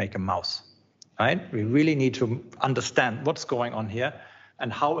need to make a mouse, right? We really need to understand what's going on here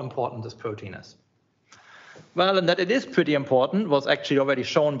and how important this protein is. Well, and that it is pretty important was actually already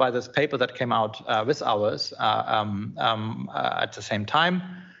shown by this paper that came out with ours at the same time,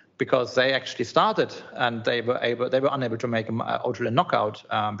 because they actually started and they were unable to make an autolin knockout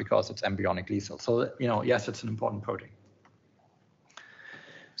because it's embryonic lethal. So, yes, it's an important protein.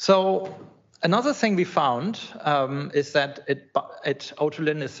 So another thing we found is that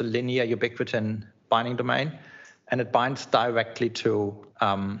autolin is a linear ubiquitin binding domain, and it binds directly to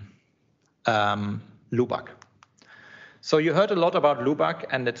LUBAC. So you heard a lot about LUBAC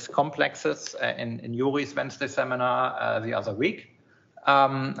and its complexes in Yuri's Wednesday seminar the other week.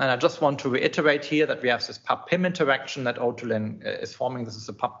 And I just want to reiterate here that we have this PAP-PIM interaction that autolin is forming. This is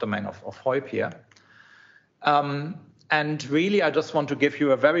the PAP domain of Heup here. And really, I just want to give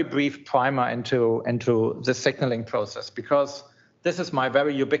you a very brief primer into the signaling process, because this is my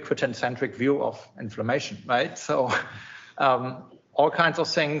very ubiquitin-centric view of inflammation, right? So all kinds of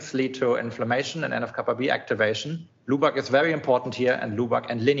things lead to inflammation and NF-kappa B activation. LUBAC is very important here, and LUBAC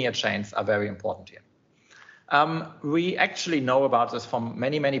and linear chains are very important here. We actually know about this from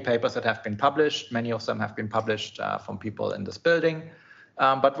many, many papers that have been published. Many of them have been published from people in this building.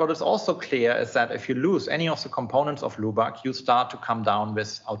 But what is also clear is that if you lose any of the components of LUBAC, you start to come down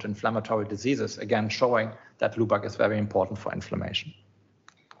with autoinflammatory diseases, again showing that LUBAC is very important for inflammation.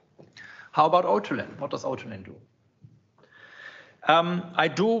 How about autolin? What does autolin do? I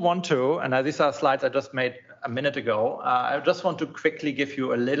do want to, and these are slides I just made a minute ago, I just want to quickly give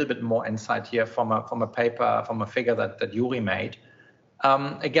you a little bit more insight here from a paper, from a figure that Yuri made.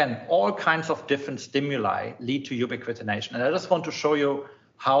 Again, all kinds of different stimuli lead to ubiquitination. And I just want to show you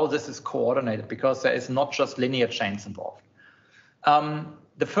how this is coordinated, because there is not just linear chains involved.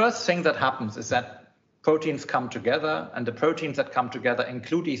 The first thing that happens is that proteins come together, and the proteins that come together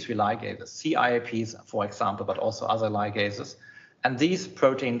include E3 ligases, CIAPs, for example, but also other ligases. And these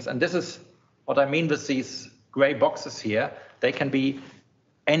proteins, and this is what I mean with these gray boxes here, they can be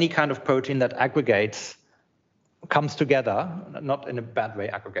any kind of protein that aggregates, comes together, not in a bad way,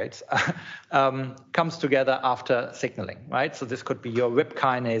 aggregates, comes together after signaling, right? So this could be your RIP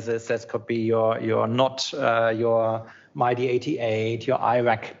kinases, this could be your MyD88, your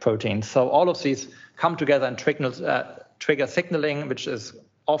IRAC proteins. So all of these come together and trigger signaling, which is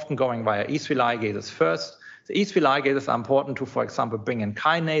often going via E3 ligases first. The E3 ligases are important to, for example, bring in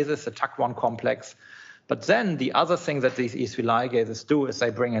kinases, the TAC1 complex. But then the other thing that these E3 ligases do is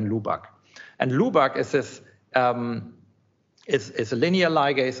they bring in LUBAC. And LUBAC is this is a linear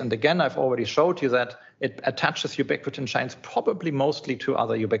ligase, and again, I've already showed you that it attaches ubiquitin chains, probably mostly to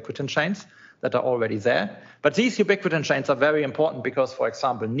other ubiquitin chains that are already there. But these ubiquitin chains are very important because, for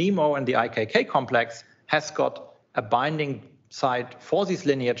example, NEMO and the IKK complex has got a binding site for these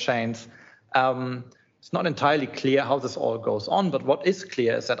linear chains. It's not entirely clear how this all goes on, but what is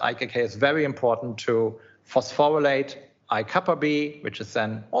clear is that IKK is very important to phosphorylate I-kappa B, which is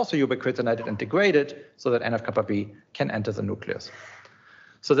then also ubiquitinated and degraded so that NF-kappa B can enter the nucleus.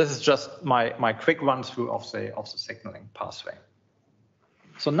 So this is just my quick run through of the signaling pathway.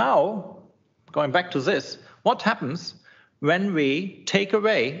 So now, going back to this, what happens when we take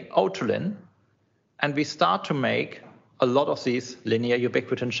away autolin and we start to make a lot of these linear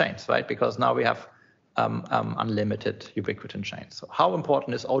ubiquitin chains, right? Because now we have unlimited ubiquitin chains. So how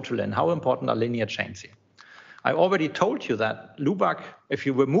important is autolin? How important are linear chains here? I already told you that LUBAC, if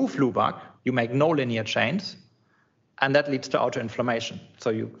you remove LUBAC, you make no linear chains, and that leads to autoinflammation.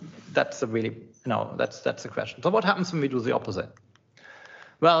 So that's the question. So what happens when we do the opposite?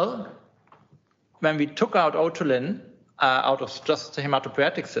 Well, when we took out autolin out of just the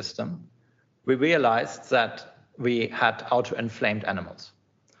hematopoietic system, we realized that we had autoinflamed animals.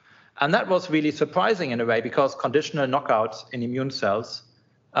 And that was really surprising in a way, because conditional knockouts in immune cells.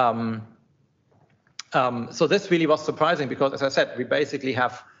 So this really was surprising because, as I said, we basically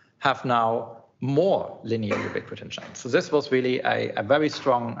have now more linear ubiquitin chains. So this was really a very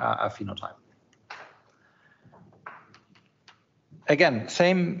strong phenotype. Again,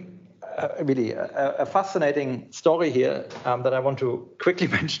 same, really a fascinating story here that I want to quickly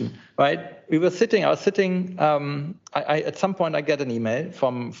mention. Right? I was sitting. At some point, I get an email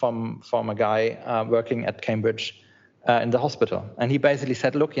from a guy working at Cambridge, in the hospital. And he basically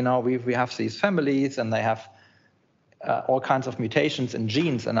said, look, we have these families and they have all kinds of mutations in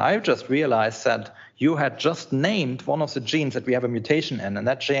genes. And I just realized that you had just named one of the genes that we have a mutation in, and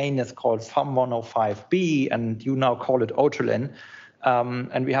that gene is called FAM105B, and you now call it Otulin.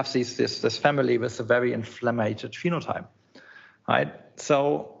 And we have this family with a very inflammatory phenotype, right?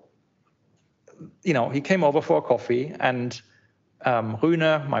 So, he came over for a coffee, and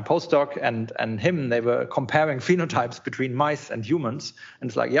Rune, my postdoc, and him, they were comparing phenotypes between mice and humans. And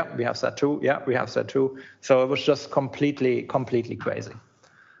it's like, yeah, we have that too. Yeah, we have that too. So it was just completely crazy.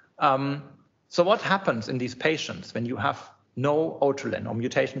 So what happens in these patients when you have no Otulin or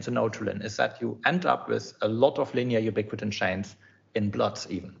mutations in Otulin is that you end up with a lot of linear ubiquitin chains in bloods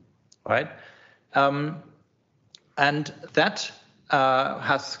even, right? And that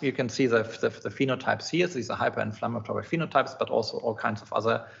you can see the phenotypes here. So these are hyperinflammatory phenotypes, but also all kinds of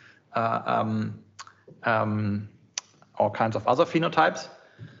other phenotypes.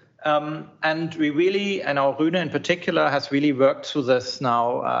 And we really, and our Rune in particular, has really worked through this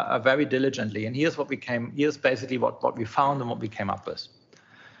now very diligently. And here's basically what we found and what we came up with.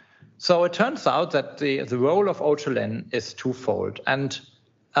 So it turns out that the role of Otulin is twofold, and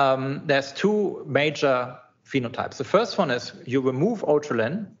there's two major phenotypes. The first one is you remove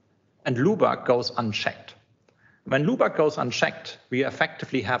Otulin and LUBAC goes unchecked. When LUBAC goes unchecked, we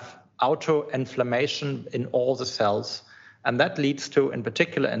effectively have auto-inflammation in all the cells, and that leads to, in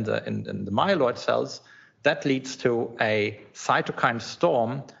particular in the myeloid cells, that leads to a cytokine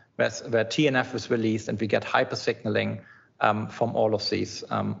storm where TNF is released, and we get hypersignaling from all of these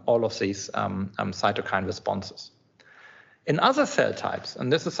cytokine responses. In other cell types,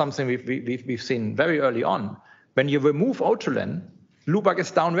 and this is something we've seen very early on, when you remove Otulin, LUBAC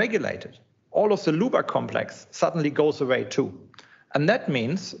is downregulated. All of the LUBAC complex suddenly goes away too. And that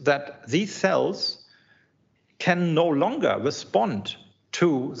means that these cells can no longer respond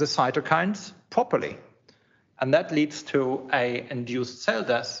to the cytokines properly. And that leads to an induced cell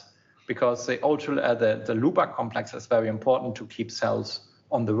death, because the LUBAC complex is very important to keep cells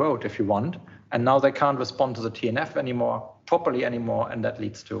on the road, if you want. And now they can't respond to the TNF properly anymore, and that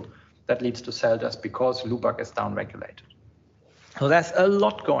leads to cell death because LUBAC is downregulated. So there's a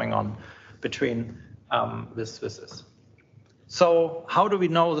lot going on between this. So how do we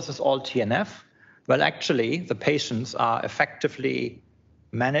know this is all TNF? Well, actually, the patients are effectively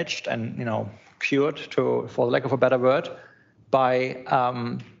managed and cured, for lack of a better word, by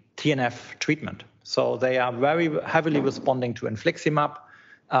TNF treatment. So they are very heavily responding to infliximab,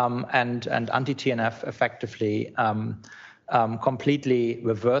 and anti-TNF effectively completely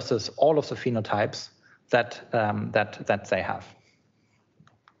reverses all of the phenotypes that they have.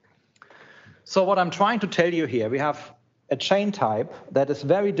 So what I'm trying to tell you here, we have a chain type that is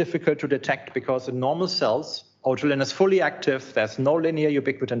very difficult to detect, because in normal cells, Otulin is fully active. There's no linear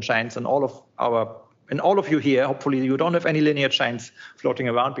ubiquitin chains, and all of you here, hopefully you don't have any linear chains floating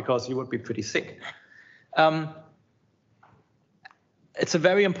around, because you would be pretty sick. It's a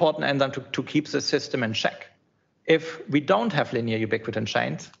very important enzyme to keep the system in check. If we don't have linear ubiquitin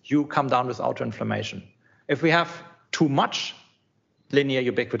chains, you come down with autoinflammation. If we have too much linear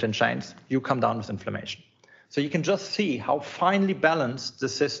ubiquitin chains, you come down with inflammation. So you can just see how finely balanced the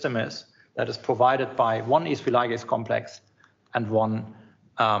system is that is provided by one E3 ligase complex and one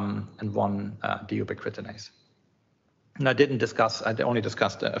deubiquitinase. And I only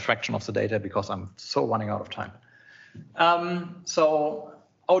discussed a fraction of the data because I'm so running out of time. So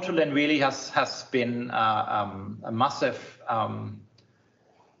Otulin really has been a massive,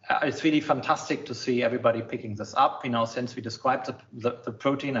 it's really fantastic to see everybody picking this up. Since we described the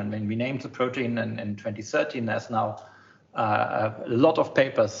protein and when we named the protein in 2013, there's now a lot of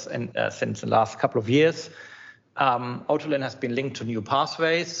papers since the last couple of years. Otulin has been linked to new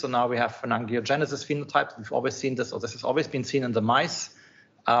pathways. So now we have an angiogenesis phenotype. We've always seen this, or this has always been seen in the mice.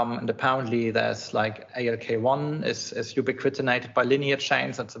 And apparently there's like ALK1 is ubiquitinated by linear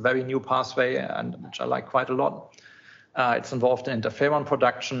chains. That's a very new pathway, and which I like quite a lot. It's involved in interferon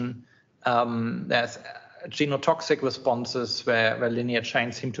production. There's genotoxic responses where linear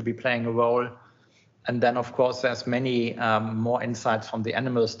chains seem to be playing a role. And then, of course, there's many more insights from the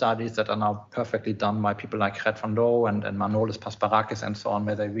animal studies that are now perfectly done by people like Red van Loo and Manolis Pasparakis and so on,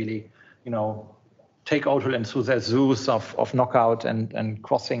 where they really, take Otulin through their zoos of knockout and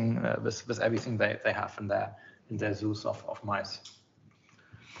crossing with everything they have in their zoos of mice.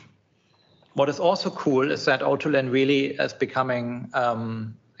 What is also cool is that Otulin really is becoming,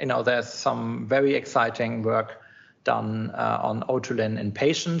 there's some very exciting work done on Otulin in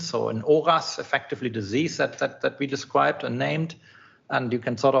patients. So in ORAS, effectively disease that we described and named, and you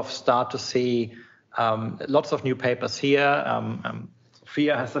can sort of start to see Lots of new papers here.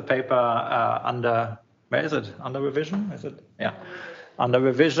 Sophia has a paper where is it? Under revision? Is it? Yeah. Under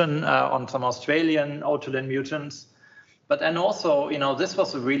revision on some Australian otolin mutants. But then also, this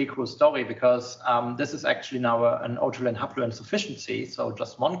was a really cool story because this is actually now an otolin haploinsufficiency, so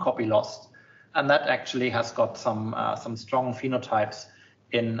just one copy lost. And that actually has got some strong phenotypes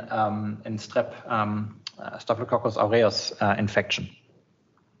in Staphylococcus aureus infection.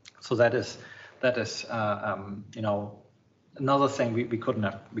 So that is another thing we couldn't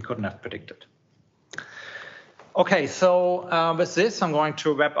have predicted. Okay, so with this, I'm going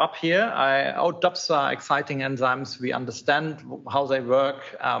to wrap up here. DUPs are exciting enzymes. We understand how they work.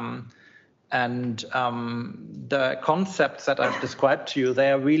 And the concepts that I've described to you, they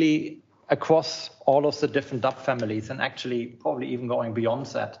are really across all of the different DUP families, and actually probably even going beyond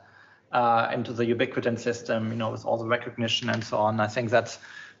that into the ubiquitin system, with all the recognition and so on. I think that's,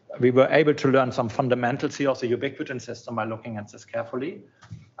 we were able to learn some fundamentals here of the ubiquitin system by looking at this carefully.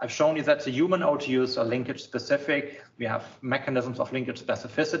 I've shown you that the human OTUs are linkage specific. We have mechanisms of linkage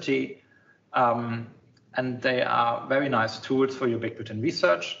specificity, and they are very nice tools for ubiquitin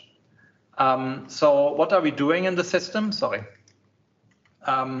research. So what are we doing in the system? Sorry.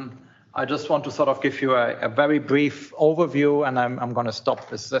 I just want to sort of give you a very brief overview, and I'm going to stop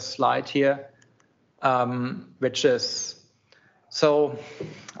with this slide here, which is, so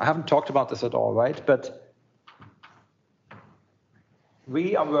I haven't talked about this at all, right? But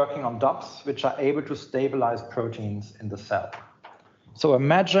we are working on DUPs which are able to stabilize proteins in the cell. So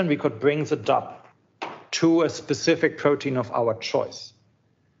imagine we could bring the DUP to a specific protein of our choice.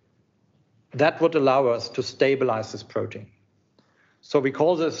 That would allow us to stabilize this protein. So we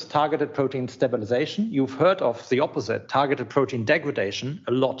call this targeted protein stabilization. You've heard of the opposite, targeted protein degradation,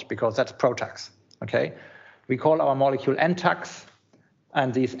 a lot because that's PROTACs, okay? We call our molecule NTACs,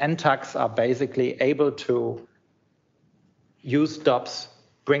 and these NTACs are basically able to use DUPs,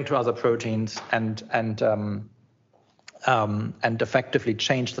 bring to other proteins, and effectively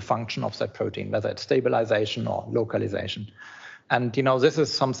change the function of that protein, whether it's stabilization or localization. And this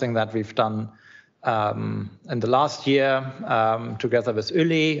is something that we've done in the last year together with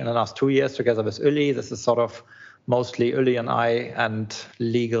Uli, in the last 2 years together with Uli. This is sort of mostly Uli and I and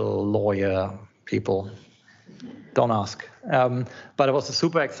legal lawyer people. Don't ask. But it was a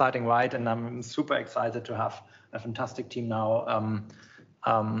super exciting ride, and I'm super excited to have a fantastic team now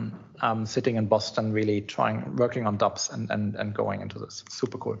sitting in Boston, really working on DUPs and going into this.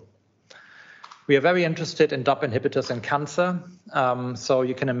 Super cool. We are very interested in DUP inhibitors in cancer. So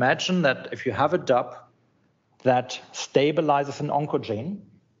you can imagine that if you have a DUP that stabilizes an oncogene,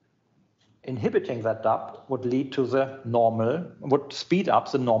 inhibiting that DUP would lead to would speed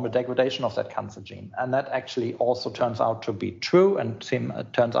up the normal degradation of that cancer gene. And that actually also turns out to be true and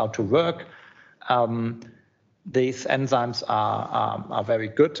turns out to work. These enzymes are very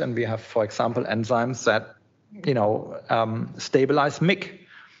good, and we have, for example, enzymes that stabilize MYC.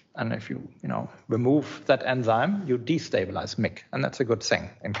 And if you remove that enzyme, you destabilize MYC, and that's a good thing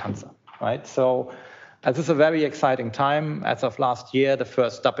in cancer, right? So this is a very exciting time. As of last year, the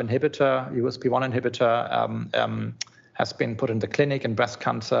first DUP inhibitor, USP1 inhibitor, has been put in the clinic in breast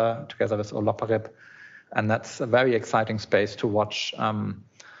cancer together with olaparib, and that's a very exciting space to watch.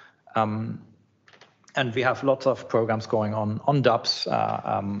 And we have lots of programs going on DUPs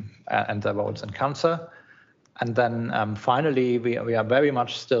and their roles in cancer. And then finally, we are very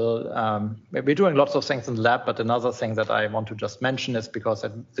much still, we're doing lots of things in the lab, but another thing that I want to just mention is because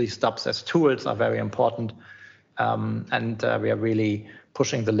these DUPs as tools are very important. And we are really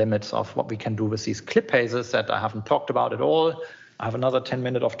pushing the limits of what we can do with these clipases that I haven't talked about at all. I have another 10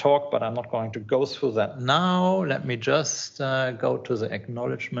 minutes of talk, but I'm not going to go through that now. Let me just go to the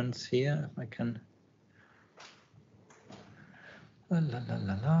acknowledgements here, if I can.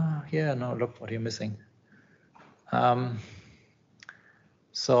 Yeah, no, look what you're missing.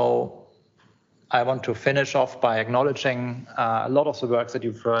 So I want to finish off by acknowledging a lot of the work that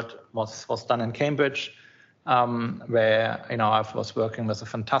you've heard was done in Cambridge, where I was working with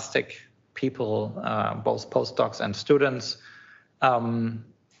fantastic people, both postdocs and students, and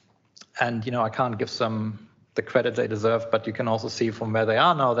I can't give them the credit they deserve, but you can also see from where they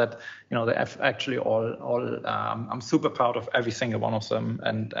are now that they have actually all I'm super proud of every single one of them,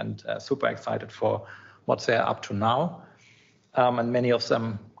 and super excited for what they're up to now. And many of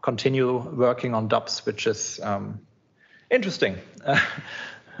them continue working on DUPs, which is interesting.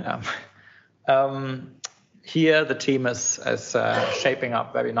 Here, the team is shaping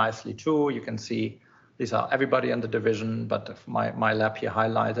up very nicely too. You can see these are everybody in the division, but my lab here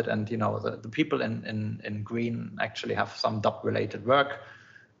highlighted, and the people in green actually have some DUP-related work.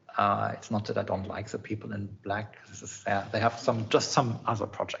 It's not that I don't like the people in black. They have just some other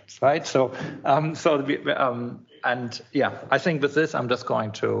projects, right? So, and yeah, I think with this, I'm just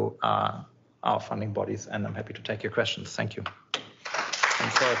going to our funding bodies, and I'm happy to take your questions. Thank you.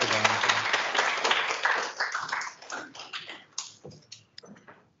 And sorry for going.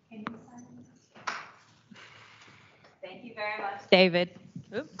 Thank you very much, David.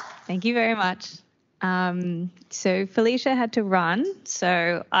 Thank you very much. So Felicia had to run,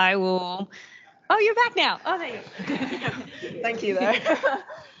 so I will. Oh, you're back now. Oh, there you go. Thank you,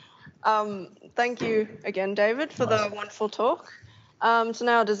 though. Thank you again, David, for the wonderful talk. So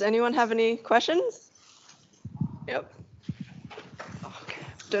now, does anyone have any questions? Yep. Okay,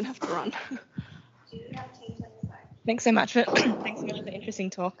 don't have to run. Thanks so much for the interesting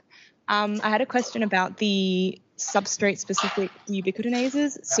talk. I had a question about the substrate-specific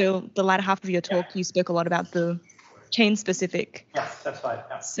ubiquitinases. So the latter half of your talk, you spoke a lot about the chain-specific. Yes, that's right.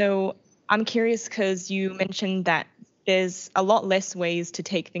 Yeah. So I'm curious because you mentioned that there's a lot less ways to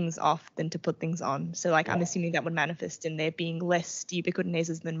take things off than to put things on. So like I'm assuming that would manifest in there being less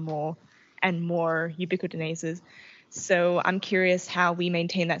ubiquitinases than more and more ubiquitinases. So I'm curious how we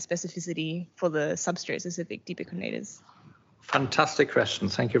maintain that specificity for the substrate-specific ubiquitinases. Fantastic question.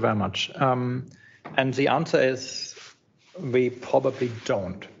 Thank you very much. And the answer is we probably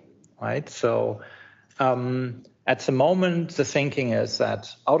don't, right? So at the moment, the thinking is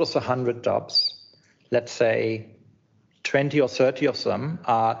that out of the 100 DOPs, let's say 20 or 30 of them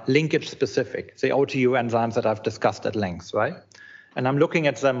are linkage specific, the OTU enzymes that I've discussed at length, right? And I'm looking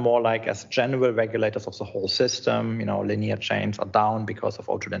at them more like as general regulators of the whole system. You know, linear chains are down because of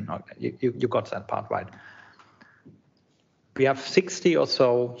OTU. You got that part right. We have 60 or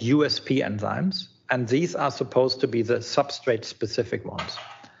so USP enzymes, and these are supposed to be the substrate-specific ones.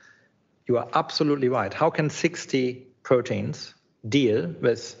 You are absolutely right. How can 60 proteins deal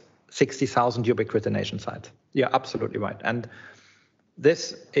with 60,000 ubiquitination sites? You're absolutely right. And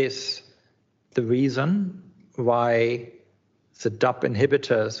this is the reason why the DAP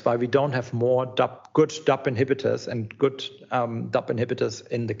inhibitors, why we don't have more good DAP inhibitors and good DAP inhibitors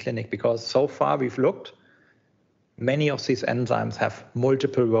in the clinic, because so far we've looked, many of these enzymes have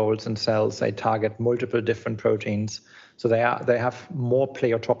multiple roles in cells. They target multiple different proteins. So they have more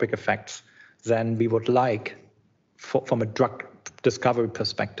pleiotropic effects than we would like from a drug discovery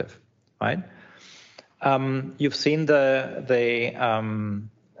perspective, right? You've seen there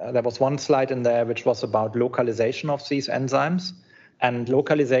was one slide in there which was about localization of these enzymes. And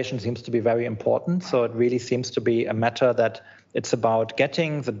localization seems to be very important. So it really seems to be a matter that it's about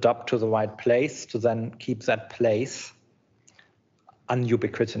getting the DAP to the right place to then keep that place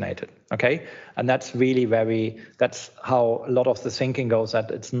unubiquitinated, okay? And that's really that's how a lot of the thinking goes,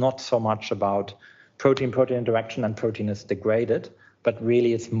 that it's not so much about protein-protein interaction and protein is degraded, but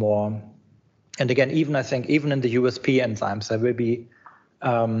really it's more, and again, I think even in the USP enzymes, there will be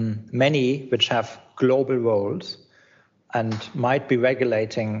many which have global roles and might be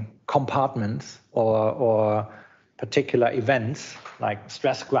regulating compartments or particular events like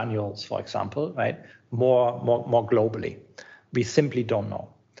stress granules, for example, right? More globally. We simply don't know.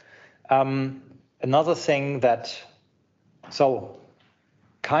 Another thing so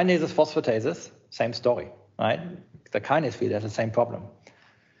kinases, phosphatases, same story, right? The kinase field has the same problem.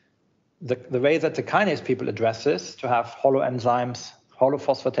 The way that the kinase people address this, to have hollow enzymes, hollow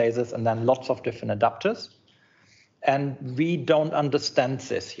phosphatases, and then lots of different adapters. And we don't understand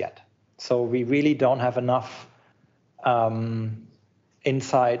this yet. So we really don't have enough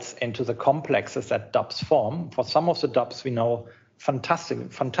insights into the complexes that DAPs form. For some of the DAPs, we know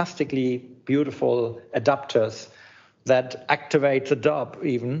fantastically beautiful adapters that activate the DAP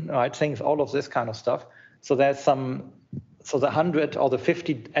even, right? Things, all of this kind of stuff. So so the 100 or the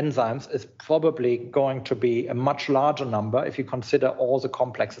 50 enzymes is probably going to be a much larger number if you consider all the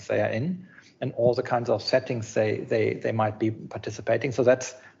complexes they are in and all the kinds of settings they might be participating. So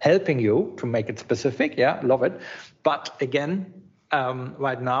that's helping you to make it specific. Yeah, love it. But again,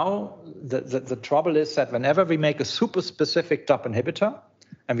 right now, the trouble is that whenever we make a super specific DAP inhibitor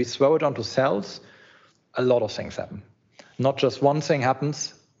and we throw it onto cells, a lot of things happen. Not just one thing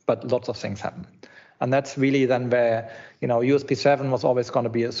happens, but lots of things happen. And that's really then where, USP7 was always going to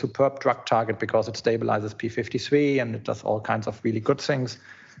be a superb drug target because it stabilizes P53 and it does all kinds of really good things.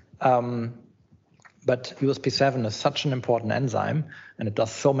 But USP7 is such an important enzyme and it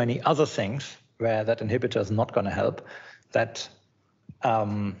does so many other things where that inhibitor is not going to help that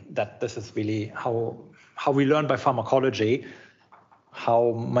this is really how we learn by pharmacology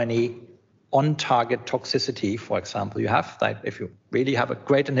how many on-target toxicity, for example, you have. Like if you really have a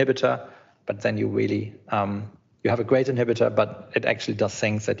great inhibitor, but then you really You have a great inhibitor, but it actually does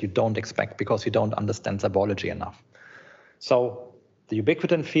things that you don't expect because you don't understand the biology enough. So the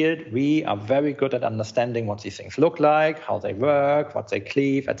ubiquitin field, we are very good at understanding what these things look like, how they work, what they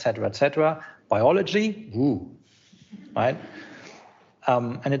cleave, etc., etc. Biology, woo, right?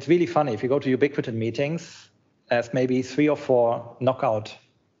 And it's really funny. If you go to ubiquitin meetings, there's maybe 3 or 4 knockout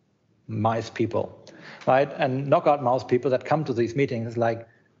mice people, right? And knockout mouse people that come to these meetings is like,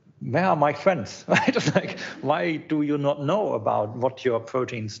 where are my friends? Right? It's like, why do you not know about what your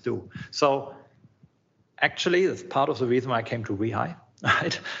proteins do? So actually, that's part of the reason why I came to WeHi,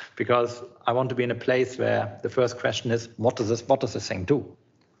 right? Because I want to be in a place where the first question is, what does this thing do,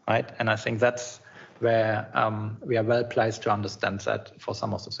 right? And I think that's where we are well placed to understand that for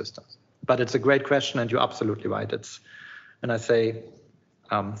some of the systems. But it's a great question, and you're absolutely right. It's, when I say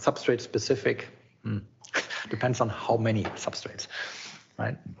substrate specific, depends on how many substrates,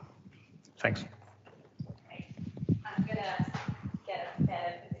 right? Thanks. I'm going to get a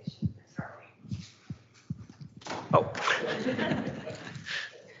better position for throwing. Oh.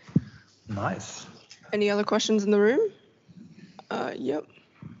 Nice. Any other questions in the room? Yep.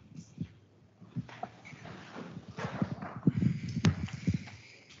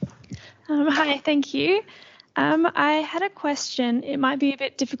 Hi, thank you. I had a question. It might be a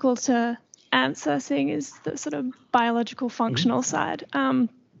bit difficult to answer, seeing as the sort of biological functional side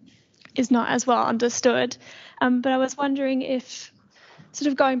is not as well understood. But I was wondering if, sort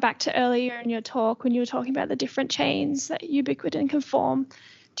of going back to earlier in your talk, when you were talking about the different chains that ubiquitin can form,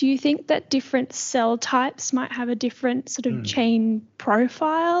 do you think that different cell types might have a different sort of chain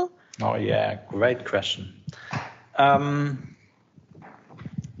profile? Oh, yeah, great question.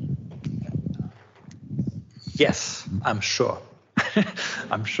 Yes, I'm sure.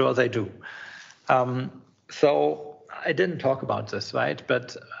 I'm sure they do. So I didn't talk about this, right?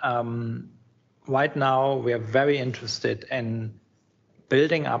 But right now we are very interested in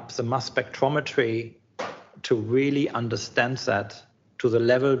building up the mass spectrometry to really understand that to the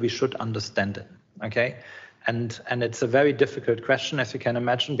level we should understand it, okay? And it's a very difficult question, as you can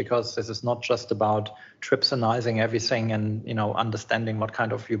imagine, because this is not just about trypsinizing everything and, you know, understanding what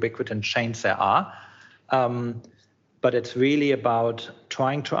kind of ubiquitin chains there are. But it's really about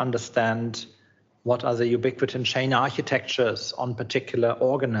trying to understand what are the ubiquitin chain architectures on particular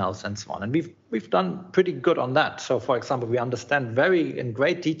organelles and so on. And we've done pretty good on that. So, for example, we understand in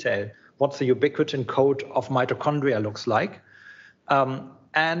great detail what the ubiquitin code of mitochondria looks like.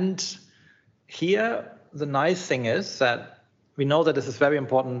 And here, the nice thing is that we know that this is very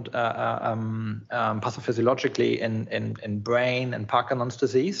important pathophysiologically in brain and Parkinson's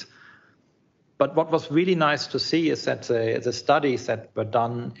disease. But what was really nice to see is that the studies that were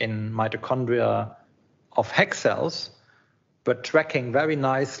done in mitochondria of HEC cells were tracking very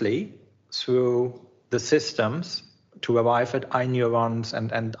nicely through the systems to arrive at iNeurons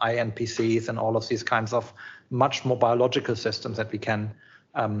and iNPCs and all of these kinds of much more biological systems that we can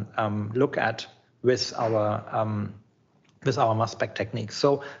look at with our mass spec techniques.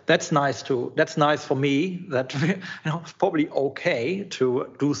 So that's nice for me, that it's probably okay to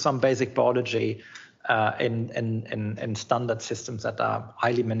do some basic biology in standard systems that are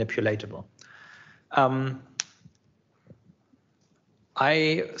highly manipulatable.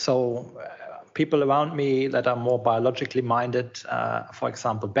 People around me that are more biologically minded, for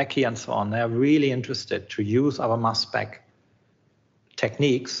example, Becky and so on, they're really interested to use our mass spec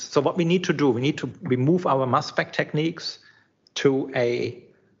techniques. So what we need to do, we need to remove our mass spec techniques to I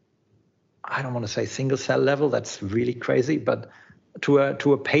don't want to say single cell level, that's really crazy, but to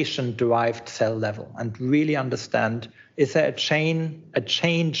a patient-derived cell level, and really understand, is there a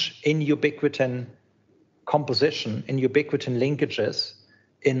change in ubiquitin composition, in ubiquitin linkages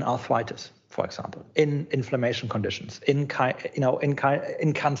in arthritis, for example, in inflammation conditions, in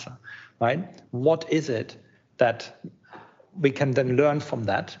cancer, right? What is it that we can then learn from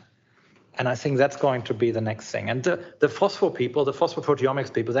that? And I think that's going to be the next thing. And the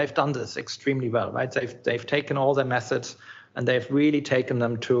phosphoproteomics people, they've done this extremely well, right? They've taken all their methods and they've really taken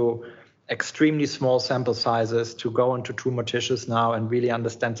them to extremely small sample sizes to go into tumor tissues now and really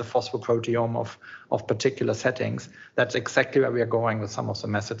understand the phosphoproteome of particular settings. That's exactly where we are going with some of the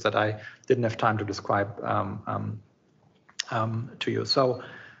methods that I didn't have time to describe to you. So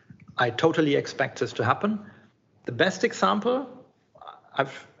I totally expect this to happen. The best example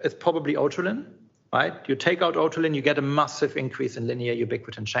it's probably Otrulin, right? You take out Otrulin, you get a massive increase in linear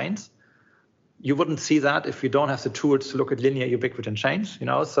ubiquitin chains. You wouldn't see that if you don't have the tools to look at linear ubiquitin chains,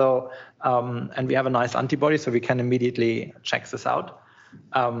 So, and we have a nice antibody, so we can immediately check this out.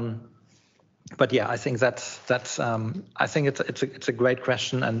 But yeah, I think I think it's a great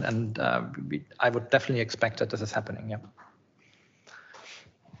question, and I would definitely expect that this is happening. Yeah.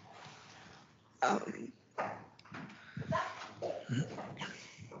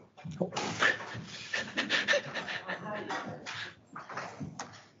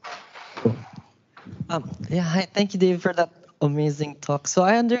 Yeah, hi. Thank you, Dave, for that amazing talk. So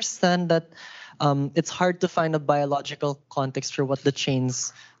I understand that it's hard to find a biological context for what the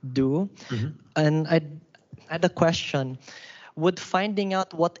chains do. And I had a question. Would finding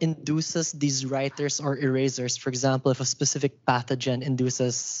out what induces these writers or erasers, for example, if a specific pathogen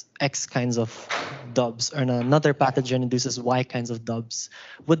induces X kinds of dubs or another pathogen induces Y kinds of dubs,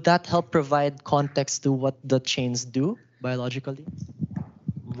 would that help provide context to what the chains do biologically?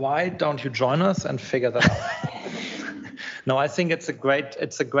 Why don't you join us and figure that out? No, I think it's a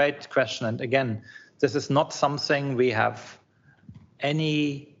great question. And again, this is not something we've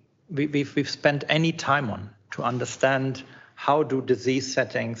spent any time on to understand how do disease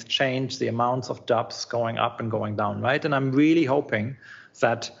settings change the amounts of dubs going up and going down, right? And I'm really hoping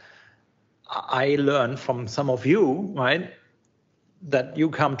that I learn from some of you, right, that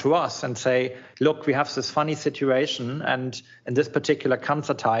you come to us and say, look, we have this funny situation, and in this particular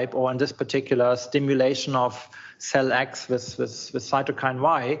cancer type or in this particular stimulation of cell X with cytokine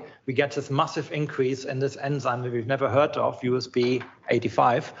Y, we get this massive increase in this enzyme that we've never heard of, USB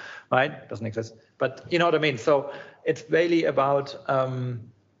 85, right? Doesn't exist. But you know what I mean? So it's really about,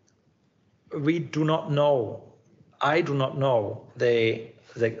 we do not know, I do not know the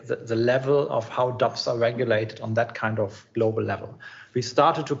level of how dubs are regulated on that kind of global level. We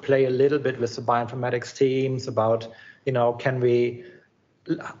started to play a little bit with the bioinformatics teams about, can we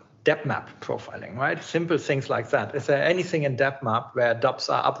DepMap profiling, right? Simple things like that. Is there anything in DepMap where dubs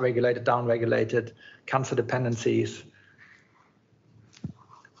are upregulated, downregulated, cancer dependencies?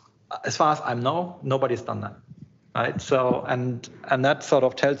 As far as I know, nobody's done that. Right, so and that sort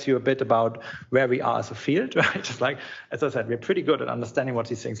of tells you a bit about where we are as a field, right? Just like, as I said, we're pretty good at understanding what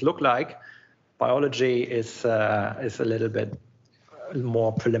these things look like. Biology is a little bit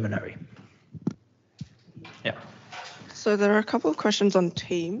more preliminary. Yeah. So there are a couple of questions on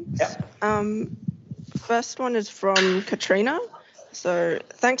Teams. Yeah. First one is from Katrina. So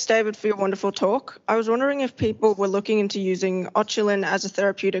thanks, David, for your wonderful talk. I was wondering if people were looking into using Otulin as a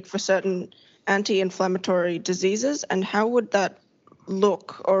therapeutic for certain anti-inflammatory diseases, and how would that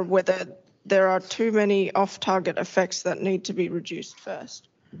look, or whether there are too many off-target effects that need to be reduced first?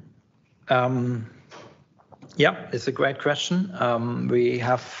 Yeah, it's a great question. We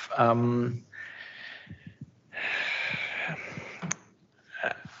have I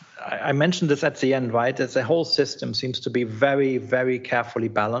mentioned this at the end, right? That the whole system seems to be very, very carefully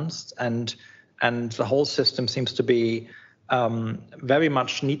balanced, and the whole system seems to be very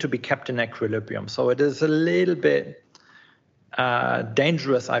much need to be kept in equilibrium. So it is a little bit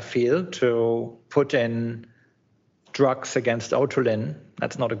dangerous, I feel, to put in drugs against Otulin.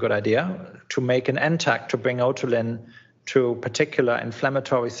 That's not a good idea. To make an NTAC to bring Otulin to particular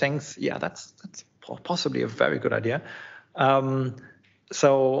inflammatory things, yeah, that's possibly a very good idea.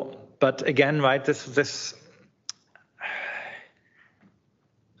 But again, right, this.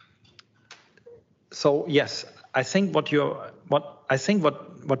 So yes, I think what you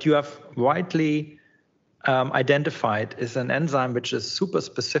have rightly identified is an enzyme which is super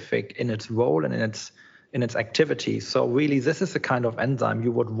specific in its role and in its activity. So really, this is the kind of enzyme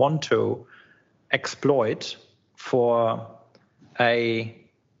you would want to exploit for a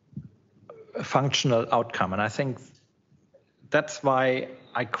functional outcome. And I think that's why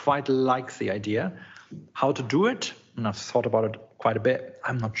I quite like the idea. How to do it, and I've thought about it quite a bit.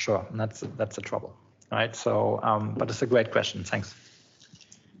 I'm not sure, and that's the trouble. Right, so, but it's a great question. Thanks.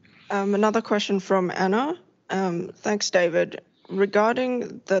 Another question from Anna. Thanks, David.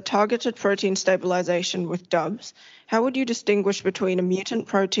 Regarding the targeted protein stabilization with dubs, how would you distinguish between a mutant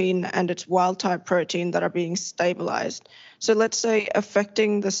protein and its wild-type protein that are being stabilized? So let's say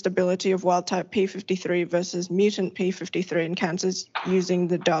affecting the stability of wild-type P53 versus mutant P53 in cancers using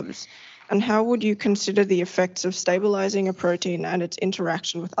the dubs. And how would you consider the effects of stabilizing a protein and its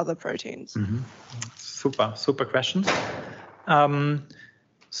interaction with other proteins? Mm-hmm. Super question.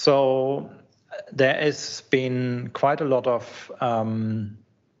 So there has been quite a lot of,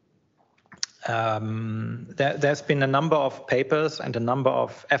 there's been a number of papers and a number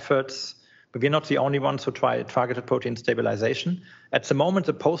of efforts, but we're not the only ones who try targeted protein stabilization. At the moment,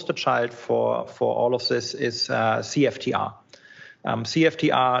 the poster child for all of this is CFTR.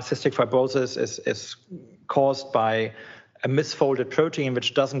 CFTR, cystic fibrosis, is caused by a misfolded protein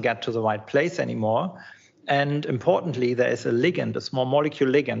which doesn't get to the right place anymore. And importantly, there is a ligand, a small molecule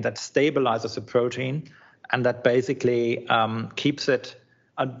ligand that stabilizes the protein and that basically keeps it,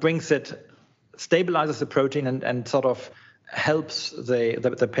 brings it, stabilizes the protein and sort of helps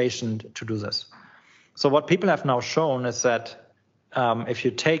the patient to do this. So what people have now shown is that if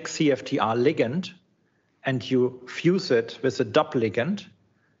you take CFTR ligand and you fuse it with a double ligand,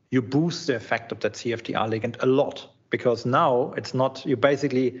 you boost the effect of that CFTR ligand a lot, because now it's not, you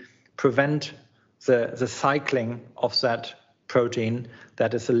basically prevent the cycling of that protein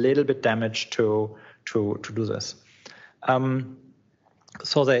that is a little bit damaged to do this.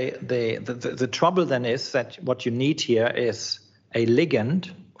 So the trouble then is that what you need here is a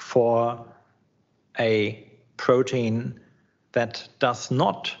ligand for a protein that does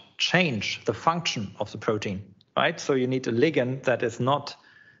not change the function of the protein, right? So you need a ligand that is not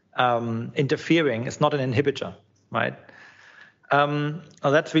interfering, it's not an inhibitor, right? Well,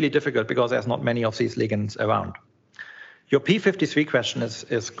 that's really difficult because there's not many of these ligands around. Your P53 question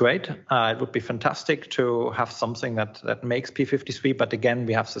is great. It would be fantastic to have something that makes P53, but again,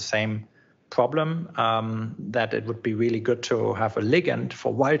 we have the same problem, that it would be really good to have a ligand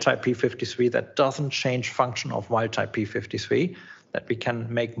for wild-type P53 that doesn't change function of wild-type P53, that we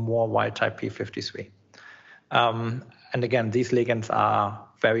can make more wild-type P53. And again, these ligands are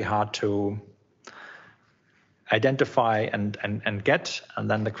very hard to identify and get. And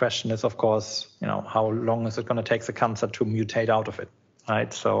then the question is, of course, how long is it going to take the cancer to mutate out of it,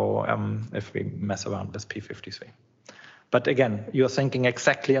 right? So if we mess around with P53. But again, you're thinking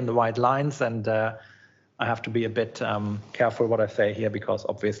exactly on the right lines, and I have to be a bit careful what I say here, because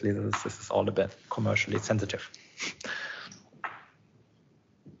obviously this is all a bit commercially sensitive.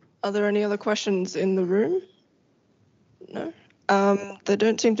 Are there any other questions in the room? No? There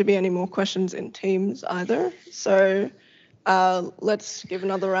don't seem to be any more questions in Teams either. So let's give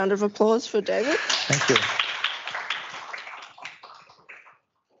another round of applause for David. Thank you.